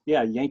gorgeous.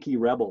 Yeah, Yankee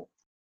Rebel,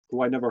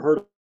 who I never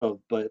heard of,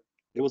 but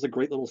it was a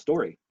great little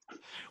story.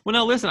 Well,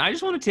 now listen, I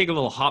just want to take a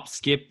little hop,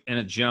 skip, and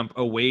a jump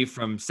away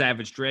from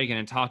Savage Dragon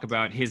and talk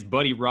about his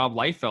buddy Rob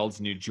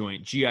Liefeld's new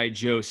joint, G.I.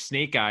 Joe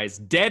Snake Eyes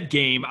Dead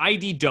Game,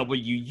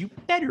 IDW. You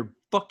better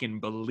fucking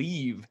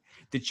believe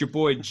that your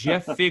boy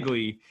Jeff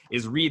Figley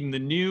is reading the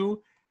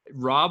new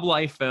Rob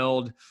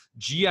Liefeld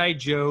G.I.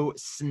 Joe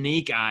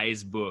Snake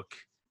Eyes book,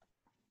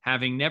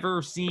 having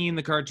never seen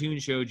the cartoon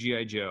show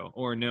G.I. Joe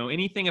or know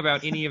anything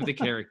about any of the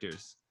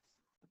characters.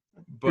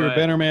 You're a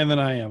better man than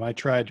I am. I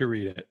tried to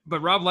read it.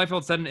 But Rob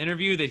Liefeld said in an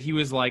interview that he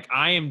was like,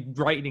 I am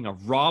writing a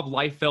Rob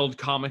Liefeld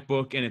comic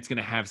book, and it's going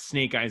to have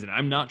Snake Eyes in it.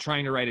 I'm not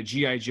trying to write a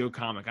G.I. Joe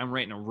comic. I'm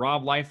writing a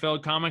Rob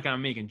Liefeld comic, and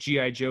I'm making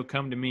G.I. Joe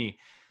come to me.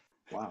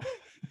 Wow.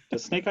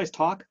 Does Snake Eyes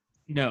talk?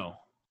 No.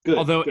 Good.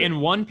 Although good. in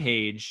one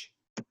page,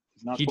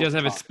 he does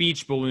have a talk.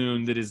 speech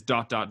balloon that is ...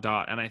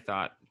 And I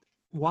thought,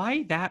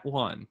 why that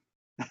one?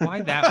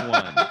 Why that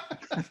one?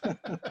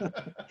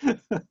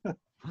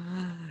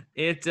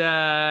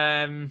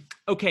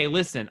 Okay,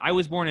 listen, I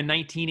was born in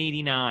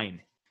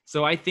 1989.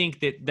 So I think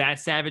that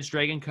Savage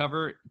Dragon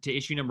cover to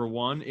issue number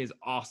 1 is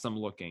awesome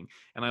looking.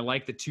 And I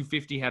like that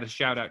 250 had a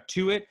shout out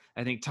to it.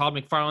 I think Todd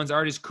McFarlane's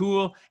art is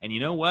cool. And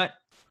you know what?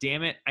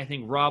 Damn it, I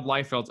think Rob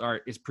Liefeld's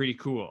art is pretty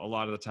cool a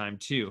lot of the time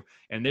too.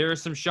 And there are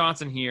some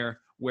shots in here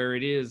where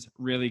it is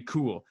really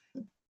cool.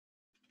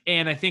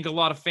 And I think a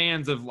lot of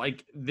fans of,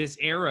 like, this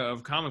era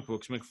of comic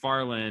books,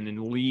 McFarlane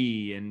and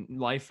Lee and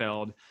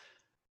Liefeld,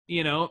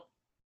 you know,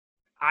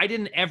 I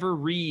didn't ever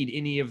read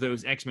any of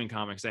those X-Men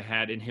comics I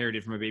had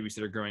inherited from a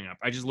babysitter growing up.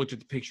 I just looked at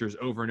the pictures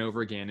over and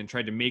over again and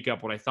tried to make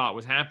up what I thought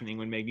was happening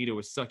when Magneto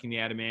was sucking the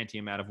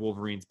adamantium out of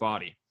Wolverine's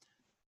body.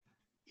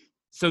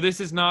 So this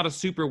is not a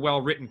super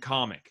well-written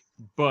comic,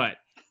 but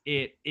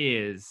it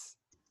is.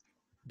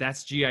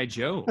 That's G.I.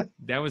 Joe.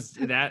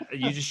 That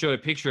you just showed a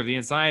picture of the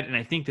inside, and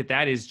I think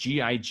that is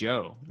G.I.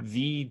 Joe,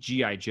 the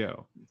G.I.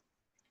 Joe.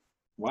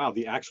 Wow,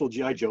 the actual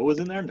G.I. Joe was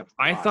in there? No,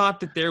 I thought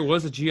that there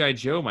was a G.I.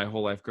 Joe my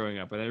whole life growing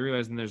up, but I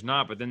realized there's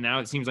not. But then now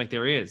it seems like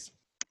there is.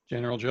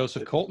 General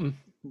Joseph Colton.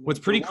 What's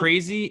pretty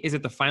crazy is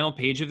at the final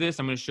page of this,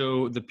 I'm going to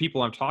show the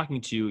people I'm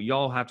talking to.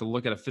 Y'all have to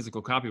look at a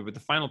physical copy, but the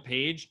final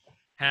page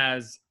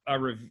has a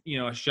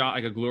shot,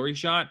 like a glory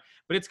shot,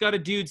 but it's got a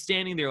dude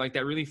standing there like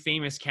that really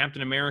famous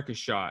Captain America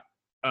shot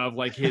of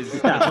like his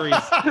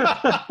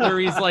where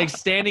he's like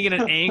standing in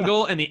an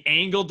angle and the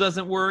angle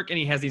doesn't work and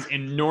he has these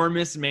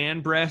enormous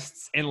man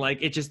breasts and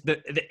like it just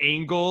the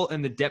angle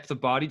and the depth of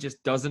body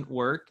just doesn't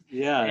work.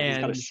 Yeah, he's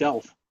got a And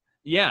shelf.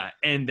 yeah,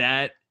 and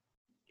that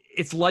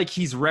it's like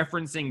he's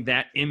referencing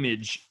that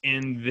image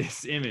in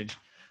this image.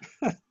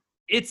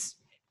 It's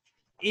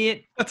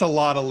That's a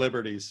lot of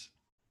liberties.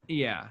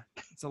 Yeah,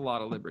 it's a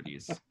lot of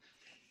liberties.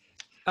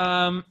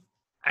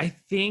 I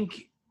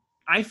think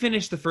I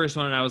finished the first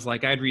one and I was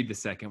like, I'd read the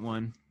second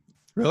one.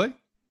 Really?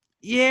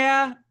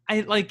 Yeah,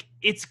 I like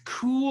it's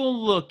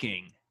cool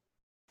looking.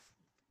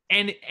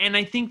 And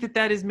I think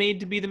that is made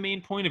to be the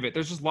main point of it.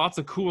 There's just lots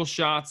of cool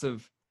shots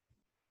of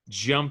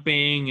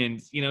jumping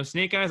and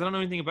Snake Eyes. I don't know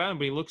anything about him,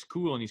 but he looks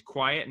cool and he's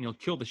quiet and he'll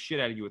kill the shit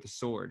out of you with a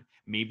sword,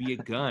 maybe a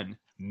gun,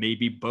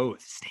 maybe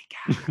both. Snake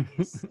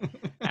Eyes.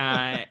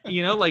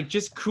 Like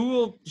just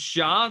cool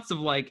shots of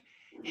like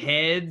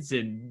heads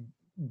and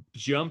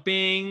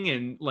jumping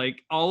and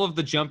like all of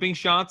the jumping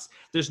shots.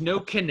 There's no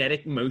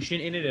kinetic motion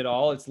in it at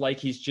all. It's like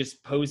he's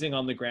just posing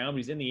on the ground.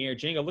 He's in the air.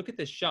 Django, look at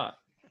this shot.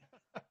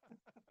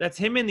 That's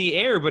him in the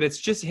air, but it's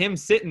just him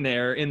sitting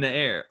there in the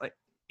air. Like,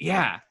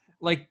 yeah,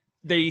 like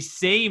they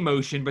say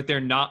motion, but they're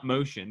not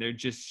motion. They're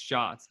just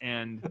shots.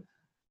 And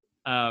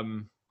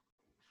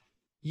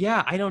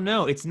yeah, I don't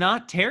know. It's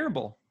not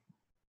terrible.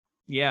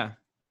 Yeah.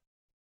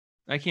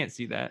 I can't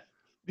see that.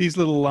 These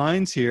little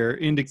lines here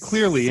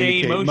clearly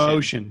Say indicate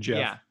motion, Jeff.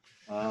 Yeah.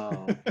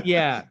 Oh.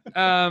 Yeah.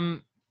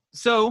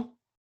 So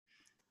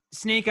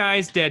Snake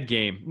Eyes Dead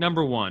Game,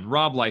 number 1,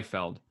 Rob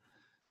Liefeld.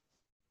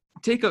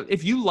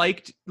 If you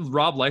liked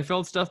Rob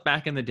Liefeld stuff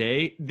back in the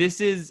day,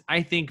 this is,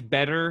 I think,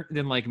 better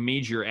than like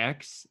Major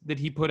X that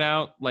he put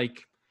out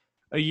like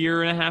a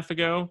year and a half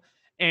ago.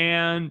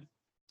 And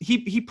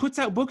he puts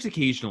out books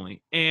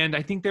occasionally. And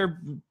I think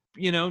they're,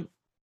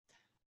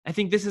 I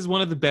think this is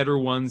one of the better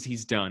ones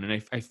he's done.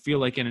 And I feel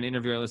like in an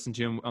interview I listened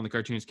to him on the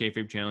Cartoons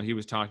Kayfabe channel, he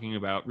was talking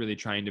about really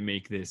trying to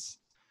make this,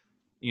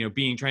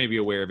 trying to be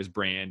aware of his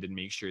brand and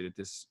make sure that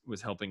this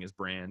was helping his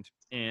brand.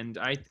 And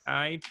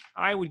I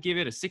would give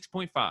it a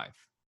 6.5.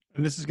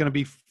 And this is going to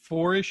be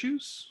 4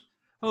 issues?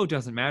 Oh, it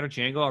doesn't matter,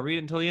 Django. I'll read it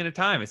until the end of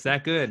time. It's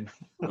that good.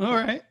 All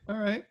right.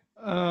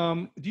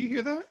 Do you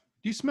hear that?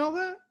 Do you smell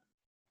that?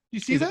 Do you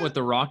see Is that? it what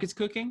The Rock is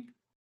cooking?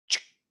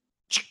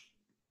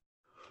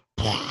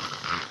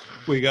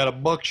 We got a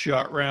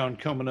buckshot round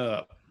coming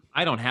up.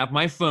 I don't have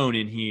my phone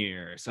in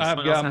here. So I've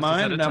someone else got has to mine,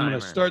 set a and I'm going to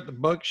timer. start the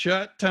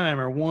buckshot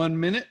timer. 1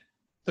 minute,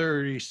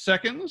 30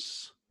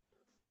 seconds.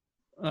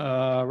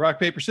 Rock,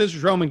 paper,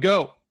 scissors, Roman,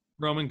 go.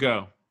 Roman,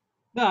 go.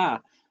 I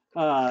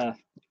love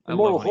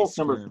Immortal how he Hulk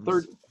number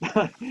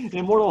squirms.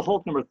 Immortal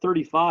Hulk number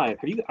 35.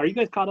 Are you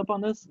guys caught up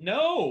on this?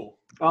 No.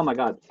 Oh my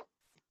god.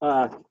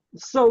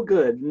 So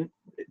good.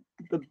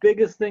 The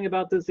biggest thing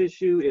about this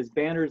issue is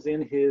Banner's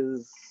in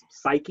his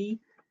psyche,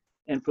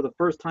 and for the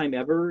first time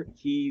ever,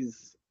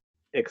 he's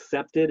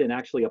accepted and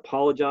actually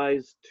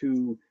apologized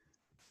to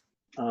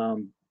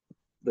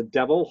the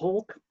Devil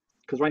Hulk,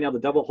 because right now the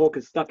Devil Hulk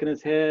is stuck in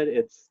his head.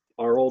 It's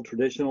our old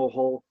traditional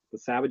Hulk, the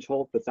Savage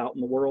Hulk that's out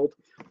in the world.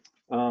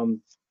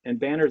 And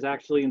Banner's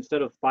actually,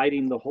 instead of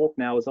fighting the Hulk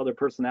now, his other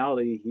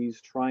personality,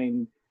 he's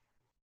trying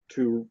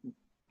to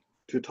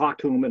talk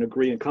to him and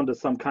agree and come to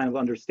some kind of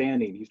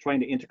understanding. He's trying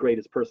to integrate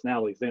his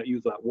personalities. They don't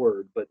use that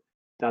word, but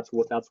that's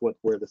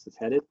where this is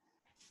headed.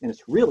 And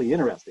it's really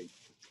interesting.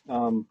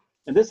 And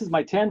this is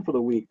my 10 for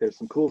the week. There's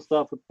some cool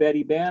stuff with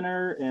Betty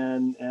Banner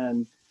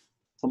and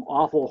some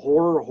awful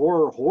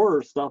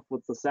horror stuff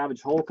with the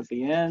Savage Hulk at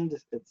the end.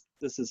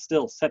 This is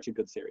still such a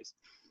good series.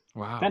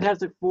 Wow.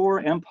 Fantastic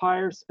Four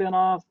Empire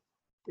spinoff.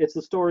 It's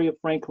the story of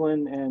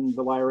Franklin and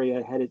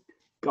Valeria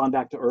gone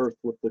back to Earth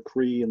with the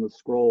Kree and the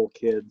Skrull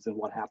kids and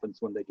what happens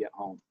when they get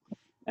home.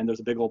 And there's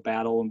a big old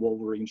battle and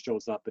Wolverine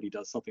shows up and he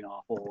does something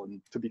awful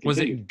and to be continued. Was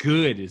it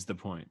good is the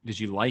point. Did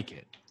you like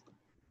it?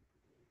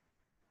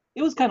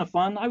 It was kind of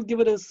fun. I would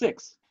give it a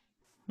 6.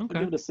 Okay. I'd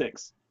give it a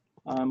 6.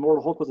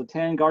 Mortal Hulk was a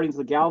 10. Guardians of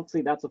the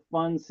Galaxy, that's a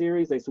fun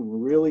series. There's some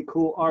really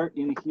cool art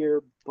in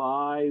here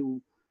by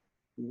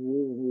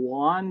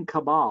Juan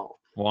Cabal.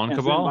 Juan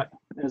Cabal?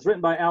 And it's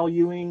written by Al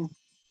Ewing.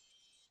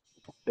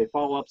 They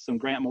follow up some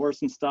Grant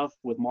Morrison stuff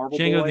with Marvel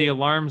Django, Boy. the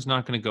alarm's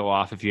not going to go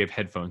off if you have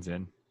headphones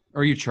in.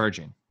 Or are you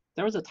charging?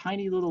 There was a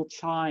tiny little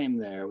chime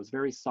there. It was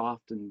very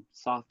soft and.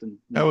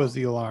 That was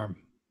the alarm.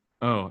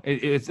 Oh,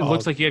 it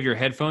looks like you have your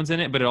headphones in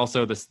it, but it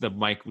also the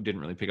mic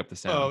didn't really pick up the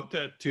sound.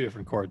 Oh, 2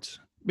 different chords.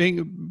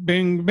 Bing,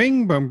 bing,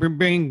 bing, bing, bing,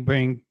 bing,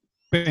 bing,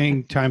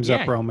 bing. Time's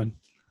up, Roman.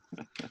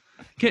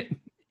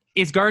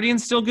 Is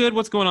Guardians still good?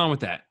 What's going on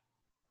with that?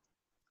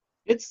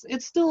 It's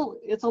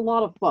a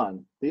lot of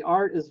fun. The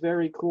art is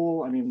very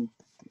cool. I mean,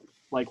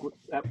 like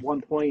at one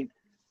point,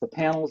 the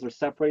panels are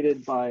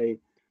separated by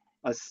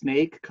a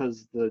snake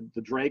because the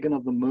dragon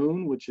of the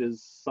moon, which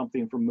is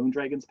something from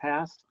Moondragon's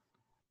past.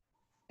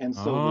 And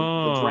so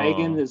the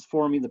dragon is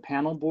forming the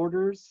panel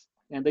borders,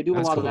 and they do a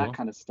lot of that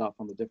kind of stuff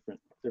on the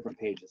different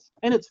pages.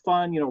 And it's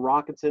fun,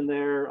 Rocket's in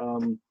there.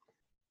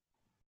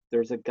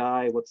 There's a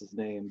guy, what's his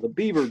name? The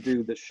beaver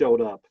dude that showed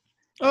up.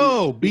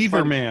 Oh, He's Beaver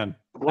funny. Man.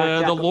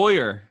 Blackjack, The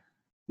lawyer.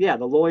 yeah,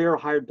 the lawyer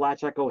hired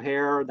Blackjack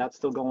O'Hare. That's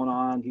still going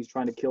on. He's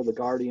trying to kill the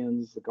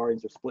Guardians. The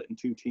Guardians are split in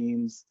two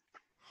teams.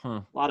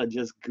 Huh. A lot of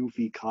just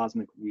goofy,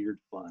 cosmic, weird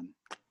fun.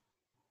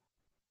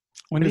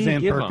 When What does do you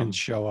Ann give Perkins 'em?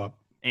 show up?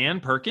 Ann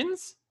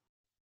Perkins?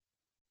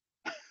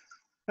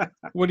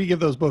 What do you give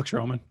those books,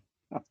 Roman?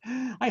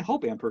 I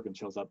hope Ann Perkins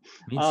shows up.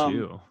 Me Um,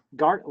 too.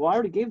 Well, I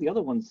already gave the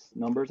other ones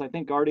numbers. I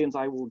think Guardians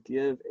I will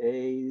give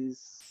a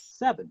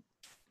 7.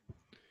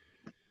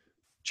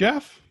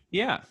 Jeff,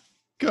 Yeah.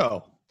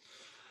 go.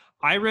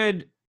 I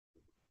read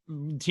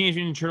Teenage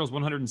Mutant Ninja Turtles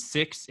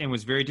 106 and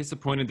was very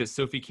disappointed that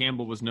Sophie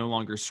Campbell was no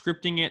longer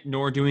scripting it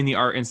nor doing the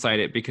art inside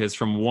it, because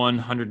from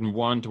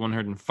 101 to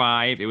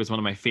 105, it was one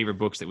of my favorite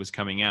books that was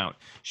coming out.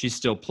 She's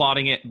still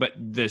plotting it, but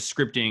the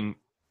scripting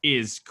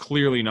is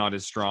clearly not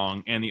as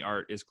strong and the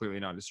art is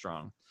clearly not as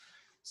strong.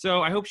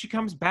 So I hope she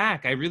comes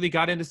back. I really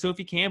got into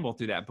Sophie Campbell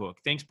through that book.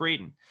 Thanks,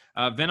 Braden.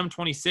 Venom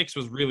 26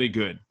 was really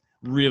good.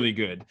 Really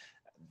good.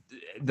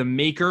 The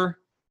maker,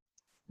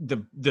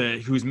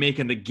 the who's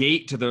making the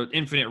gate to the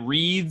Infinite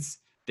Reeds,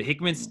 the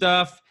Hickman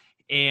stuff,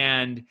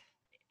 and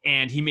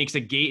he makes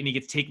a gate and he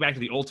gets taken back to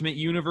the Ultimate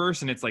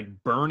Universe, and it's like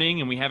burning,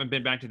 and we haven't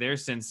been back to there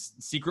since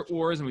Secret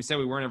Wars, and we said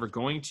we weren't ever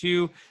going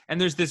to. And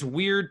there's this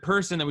weird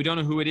person that we don't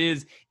know who it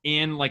is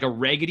in like a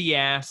raggedy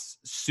ass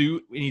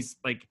suit, and he's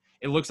like,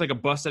 it looks like a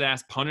busted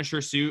ass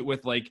Punisher suit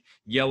with like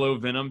yellow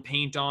Venom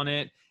paint on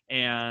it,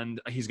 and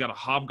he's got a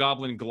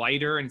Hobgoblin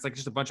glider, and it's like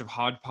just a bunch of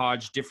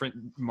hodgepodge different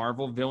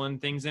Marvel villain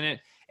things in it.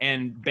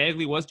 And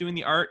Bagley was doing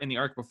the art in the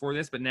arc before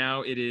this, but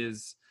now it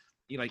is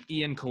like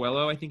Ian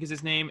Coelho, I think is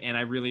his name, and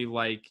I really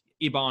like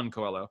Iban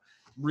Coelho.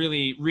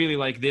 Really, really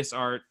like this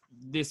art.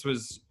 This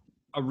was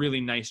a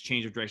really nice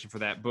change of direction for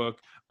that book.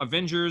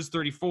 Avengers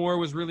 34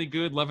 was really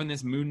good. Loving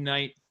this Moon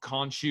Knight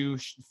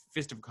Khonshu,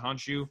 Fist of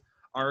Khonshu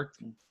arc.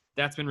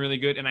 That's been really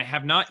good. And I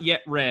have not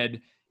yet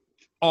read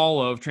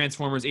all of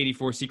Transformers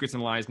 84 Secrets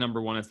and Lies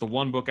 #1. It's the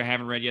one book I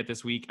haven't read yet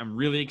this week. I'm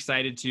really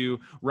excited to.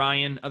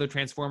 Ryan, other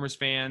Transformers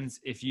fans,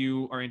 if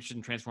you are interested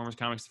in Transformers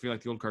comics, if you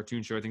like the old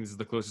cartoon show, I think this is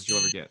the closest you'll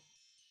ever get.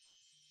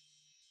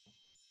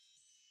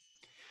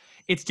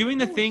 It's doing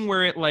the thing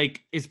where it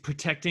like is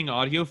protecting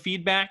audio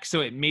feedback,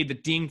 so it made the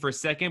ding for a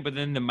second, but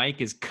then the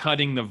mic is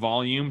cutting the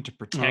volume to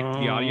protect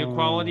the audio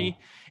quality,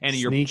 and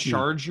your Sneaky.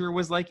 charger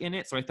was like in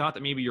it, so I thought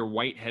that maybe your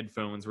white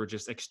headphones were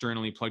just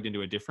externally plugged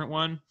into a different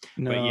one.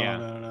 No, But yeah.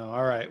 no.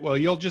 All right. Well,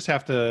 you'll just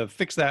have to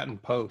fix that in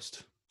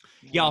post.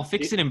 Yeah, I'll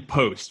fix it in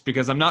post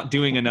because I'm not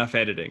doing enough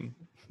editing.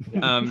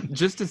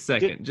 Just a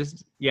second.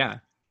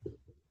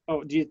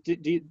 Oh,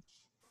 did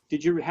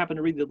you happen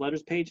to read the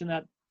letters page in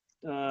that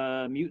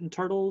Mutant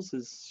Turtles?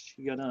 Is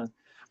she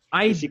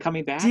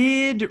coming back?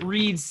 Did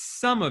read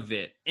some of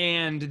it,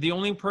 and the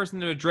only person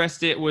that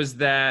addressed it was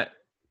that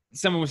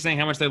someone was saying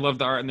how much they loved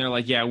the art, and they're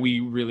like, yeah, we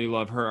really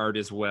love her art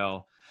as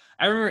well.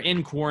 I remember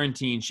in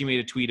quarantine, she made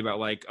a tweet about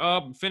like,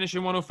 oh, finish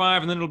in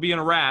 105, and then it'll be in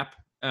a wrap.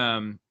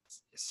 I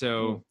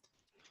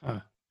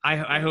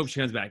hope she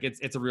comes back.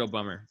 It's a real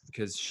bummer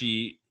because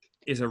she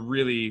is a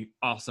really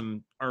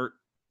awesome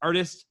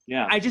artist.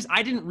 Yeah. I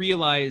didn't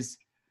realize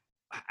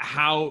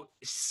how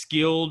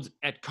skilled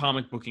at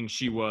comic booking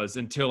she was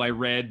until I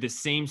read the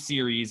same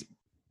series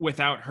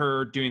without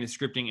her doing the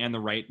scripting and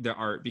the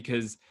art,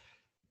 because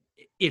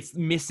it's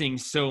missing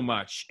so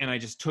much, and I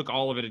just took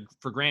all of it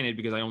for granted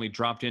because I only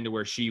dropped into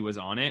where she was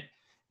on it,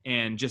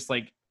 and just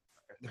like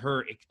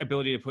her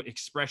ability to put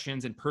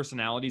expressions and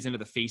personalities into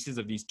the faces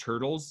of these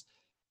turtles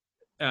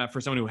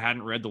for someone who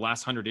hadn't read the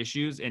last 100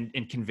 issues and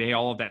convey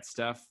all of that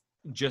stuff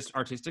just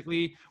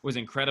artistically was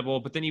incredible.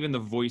 But then even the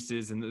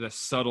voices and the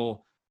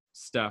subtle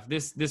stuff,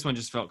 this one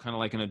just felt kind of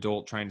like an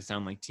adult trying to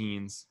sound like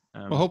teens.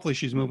 Well, hopefully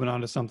she's moving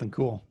on to something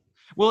cool.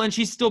 Well, and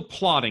she's still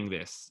plotting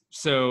this,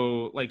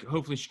 so like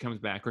hopefully she comes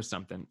back or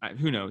something.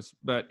 Who knows?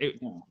 But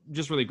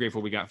just really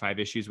grateful we got 5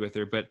 issues with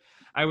her. But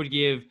I would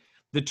give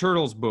the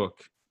Turtles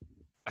book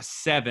a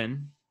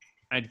 7.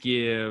 I'd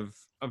give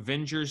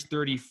Avengers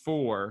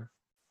 34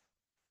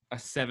 a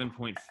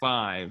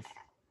 7.5,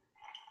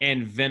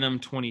 and Venom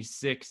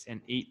 26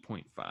 an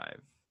 8.5.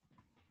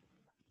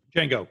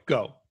 Django,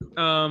 go.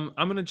 I'm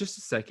gonna just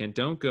a second.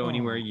 Don't go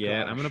anywhere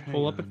yet. I'm gosh, gonna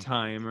pull hang up a on.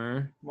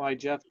 timer. Why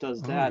Jeff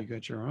does Oh, that? you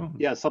got your own.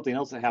 Yeah, something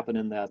else that happened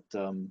in that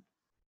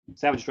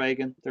Savage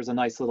Dragon. There's a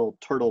nice little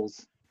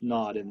Turtles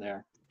nod in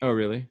there. Oh,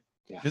 really?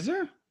 Is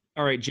there?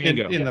 All right,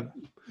 Django. In the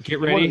Get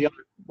One of ready.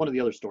 the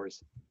other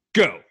stories.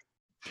 Go.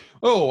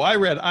 Oh, I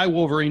read I,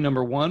 Wolverine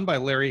 #1 by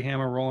Larry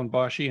Hama, Roland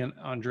Boschi, and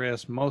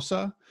Andreas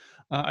Mosa.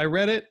 I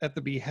read it at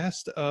the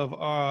behest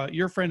of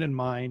your friend and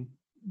mine,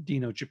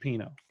 Dino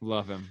Cipino.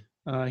 Love him.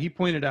 He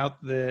pointed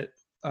out that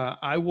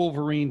I,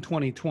 Wolverine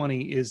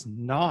 2020 is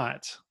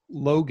not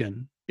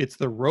Logan. It's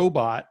the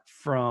robot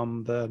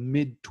from the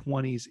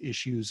mid-20s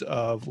issues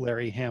of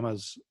Larry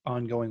Hama's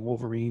ongoing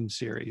Wolverine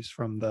series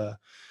from the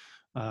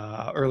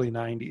early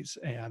 90s.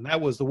 And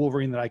that was the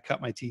Wolverine that I cut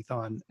my teeth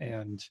on.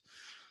 And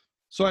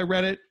so I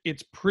read it.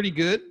 It's pretty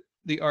good.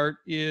 The art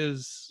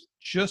is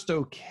just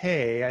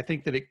okay. I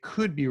think that it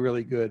could be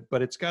really good,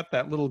 but it's got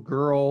that little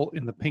girl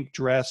in the pink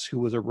dress who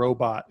was a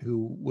robot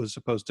who was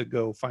supposed to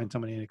go find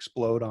somebody and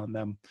explode on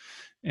them,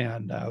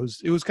 and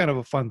it was kind of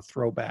a fun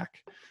throwback.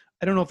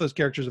 I don't know if those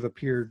characters have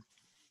appeared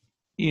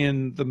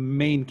in the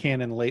main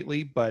canon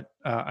lately, but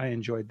I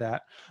enjoyed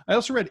that. I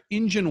also read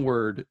Engine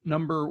Word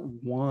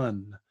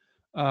 #1.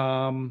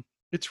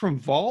 It's from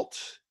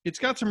Vault. It's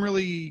got some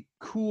really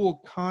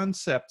cool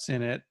concepts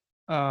in it.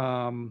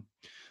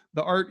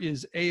 The art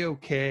is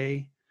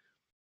a-okay.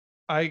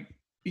 I'm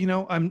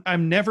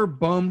never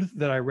bummed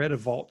that I read a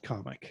Vault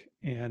comic.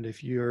 And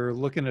if you're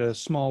looking at a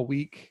small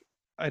week,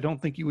 I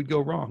don't think you would go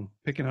wrong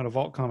picking out a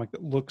Vault comic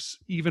that looks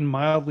even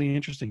mildly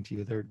interesting to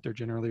you. They're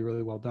generally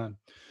really well done.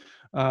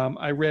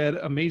 I read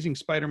Amazing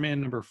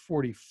Spider-Man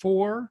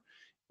 #44.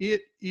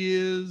 It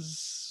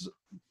is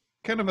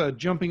kind of a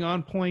jumping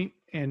on point,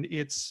 and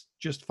it's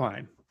just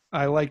fine.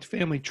 I liked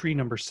Family Tree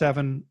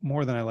 #7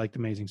 more than I liked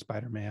Amazing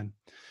Spider-Man.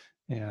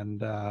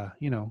 And,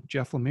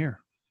 Jeff Lemire.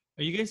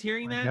 Are you guys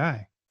hearing that?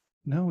 Guy.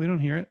 No, we don't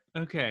hear it.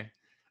 Okay.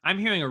 I'm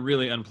hearing a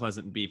really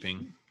unpleasant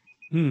beeping.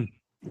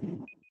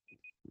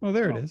 Oh,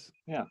 there it is.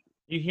 Yeah.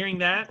 You hearing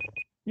that?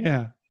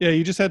 Yeah. Yeah,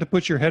 you just had to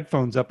put your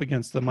headphones up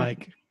against the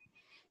mic.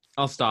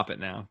 I'll stop it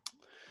now.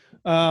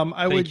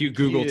 Thank you,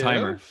 Google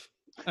Timer.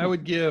 I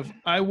would give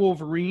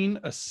iWolverine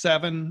a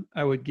 7.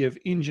 I would give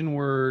Engine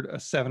Word a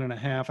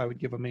 7.5. I would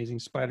give Amazing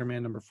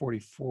Spider-Man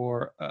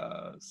 #44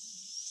 a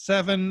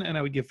 7, and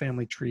I would give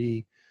Family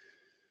Tree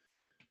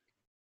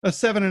a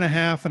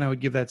 7.5, and I would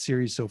give that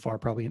series so far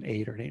probably an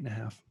 8 or an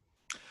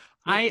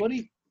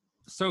 8.5.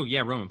 So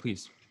yeah, Roman,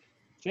 please.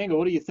 Django,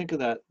 what do you think of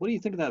that? What do you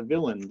think of that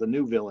villain, the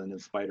new villain in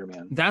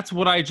Spider-Man? That's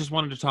what I just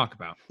wanted to talk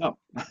about. Oh,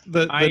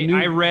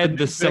 I read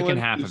the second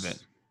half of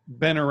it.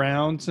 Been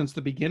around since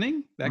the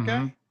beginning. That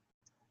guy.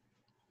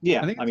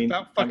 Yeah, I think it's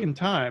about fucking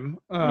time.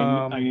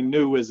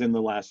 New was in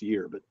the last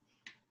year, but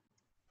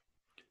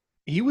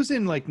he was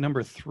in like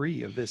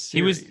 #3 of this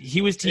series.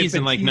 He was teased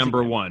in like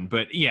 #1,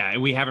 but yeah,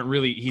 we haven't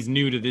really. He's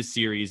new to this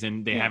series,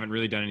 and they haven't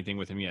really done anything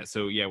with him yet.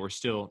 So yeah, we're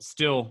still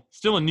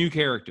a new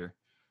character.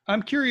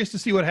 I'm curious to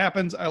see what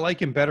happens. I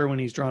like him better when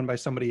he's drawn by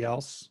somebody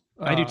else.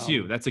 I do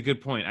too. That's a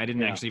good point. I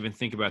didn't actually even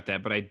think about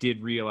that, but I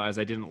did realize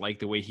I didn't like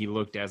the way he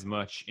looked as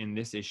much in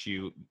this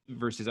issue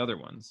versus other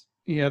ones.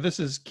 Yeah, this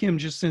is Kim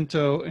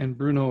Jacinto and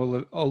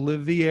Bruno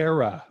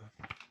Oliveira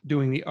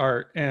doing the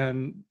art,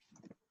 and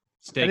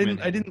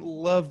I didn't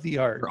love the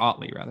art. Or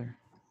Otley, rather.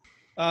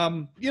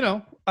 I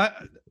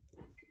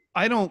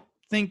don't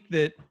think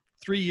that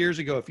 3 years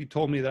ago, if you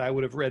told me that I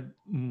would have read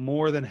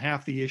more than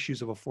half the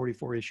issues of a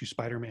 44-issue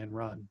Spider-Man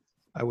run,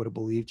 I would have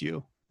believed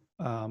you.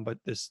 But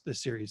this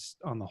series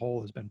on the whole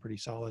has been pretty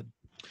solid.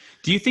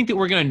 Do you think that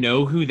we're going to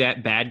know who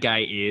that bad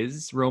guy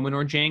is, Roman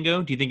or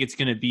Django? Do you think it's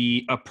going to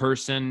be a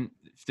person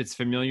that's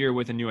familiar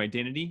with a new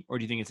identity, or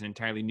do you think it's an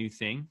entirely new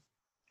thing?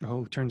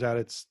 Oh, turns out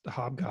it's the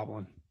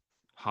Hobgoblin.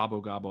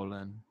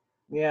 Hobgoblin.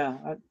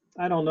 Yeah,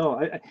 I don't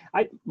know.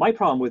 My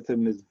problem with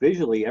him is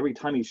visually, every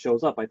time he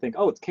shows up, I think,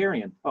 oh, it's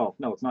Carrion. Oh,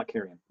 no, it's not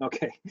Carrion.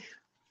 Okay.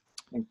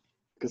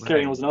 Because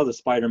Carrion was another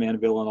Spider-Man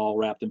villain all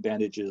wrapped in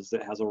bandages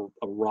that has a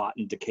rot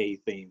and decay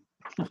theme.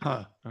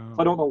 Huh. Oh.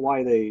 I don't know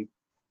why they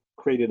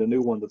created a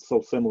new one that's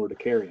so similar to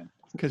Carrion.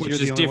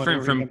 Which is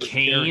different from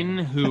Kane,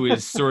 who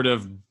is sort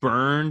of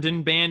burned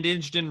and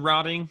bandaged and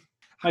rotting.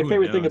 My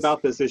favorite thing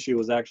about this issue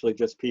was actually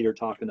just Peter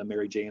talking to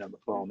Mary Jane on the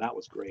phone. That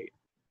was great.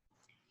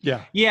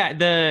 Yeah.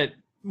 Yeah,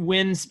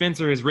 when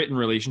Spencer has written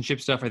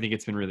relationship stuff, I think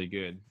it's been really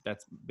good.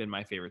 That's been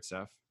my favorite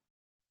stuff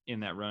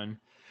in that run.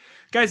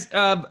 Guys,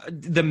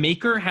 the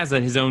Maker has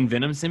his own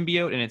Venom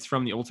symbiote, and it's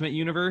from the Ultimate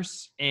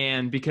Universe.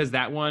 And because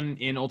that one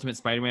in Ultimate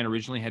Spider-Man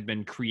originally had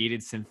been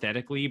created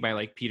synthetically by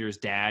like Peter's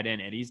dad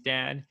and Eddie's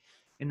dad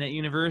in that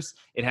universe,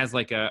 it has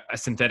like a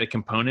synthetic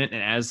component.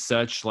 And as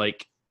such,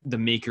 like the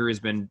Maker has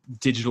been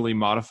digitally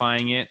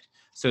modifying it.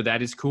 So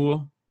that is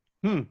cool.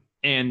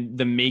 And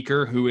the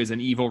Maker, who is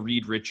an evil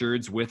Reed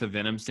Richards with a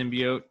Venom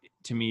symbiote,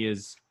 to me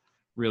is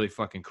really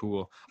fucking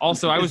cool.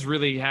 Also, I was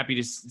really happy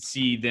to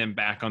see them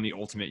back on the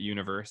Ultimate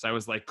Universe. I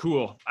was like,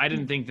 cool. I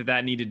didn't think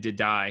that needed to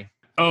die.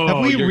 Oh,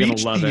 have we you're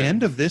reached gonna love the it.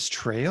 end of this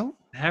trail?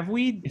 Have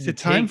we? Is it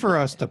time for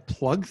us to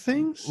plug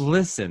things?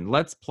 Listen,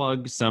 let's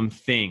plug some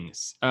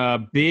things.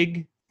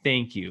 Big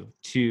thank you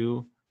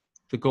to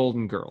the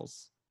Golden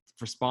Girls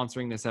for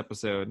sponsoring this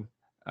episode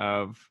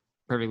of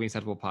Perfectly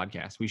Acceptable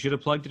Podcast. We should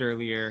have plugged it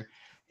earlier.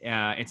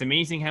 It's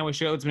amazing how a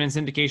show that's been in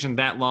syndication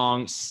that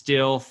long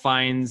still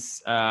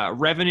finds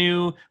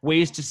revenue,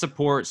 ways to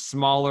support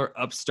smaller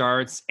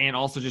upstarts, and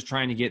also just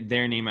trying to get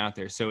their name out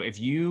there. So if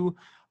you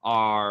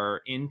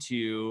are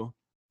into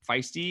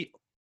feisty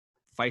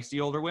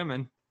older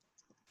women,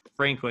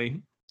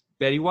 frankly,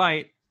 Betty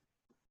White,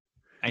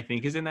 I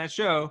think, is in that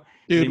show.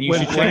 Dude, then you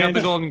should check out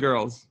the Golden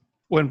Girls.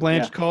 When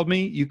Blanche called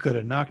me, you could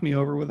have knocked me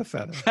over with a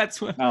feather.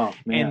 That's what. Oh,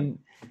 man. And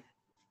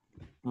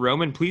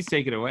Roman, please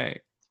take it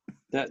away.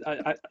 That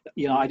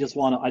I just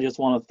want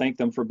to thank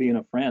them for being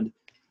a friend.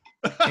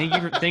 Thank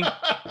you for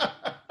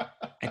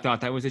I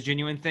thought that was a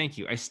genuine thank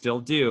you. I still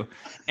do.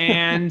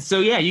 And so,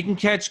 yeah, you can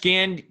catch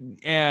you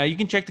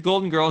can check the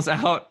Golden Girls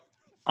out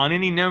on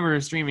any number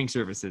of streaming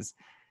services.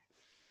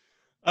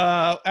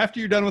 After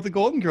you're done with the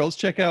Golden Girls,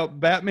 check out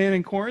Batman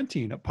in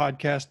Quarantine, a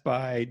podcast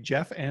by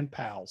Jeff and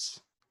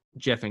Pals.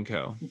 Jeff and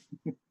Co.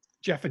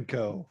 Jeff and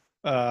Co.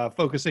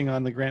 Focusing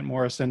on the Grant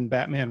Morrison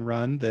Batman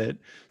run that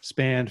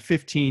spanned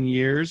 15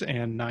 years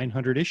and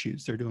 900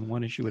 issues. They're doing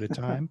one issue at a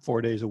time,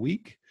 4 days a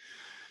week.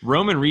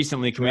 Roman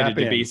recently committed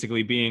to in.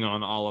 basically being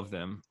on all of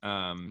them.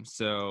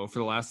 So for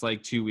the last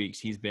 2 weeks,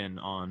 he's been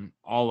on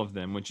all of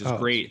them, which is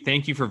great.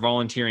 Thank you for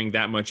volunteering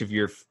that much of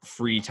your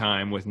free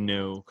time with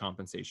no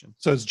compensation.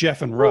 So it's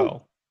Jeff and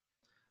Roe.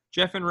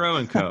 Jeff and Roe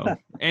and Co.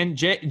 And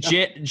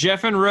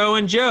Jeff and Roe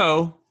and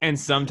Joe, and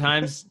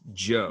sometimes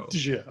Joe.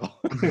 Joe.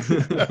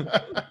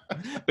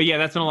 But yeah,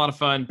 that's been a lot of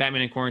fun.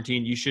 Batman in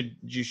Quarantine. You should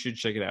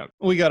check it out.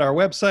 We got our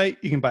website.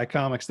 You can buy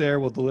comics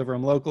there. We'll deliver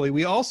them locally.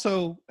 We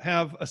also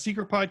have a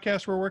secret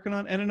podcast we're working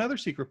on and another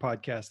secret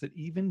podcast that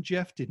even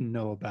Jeff didn't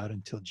know about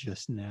until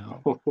just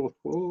now.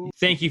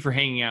 Thank you for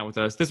hanging out with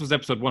us. This was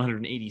episode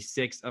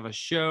 186 of a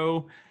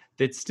show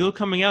that's still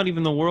coming out,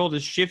 even the world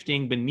is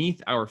shifting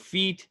beneath our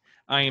feet.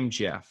 I am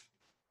Jeff.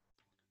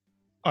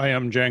 I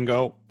am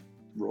Django.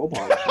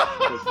 Robot.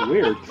 That's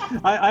weird.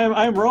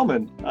 I'm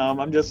Roman.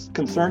 I'm just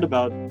concerned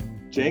about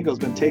Django's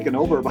been taken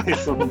over by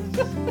some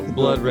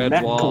blood red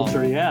mech wall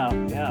culture.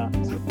 Yeah.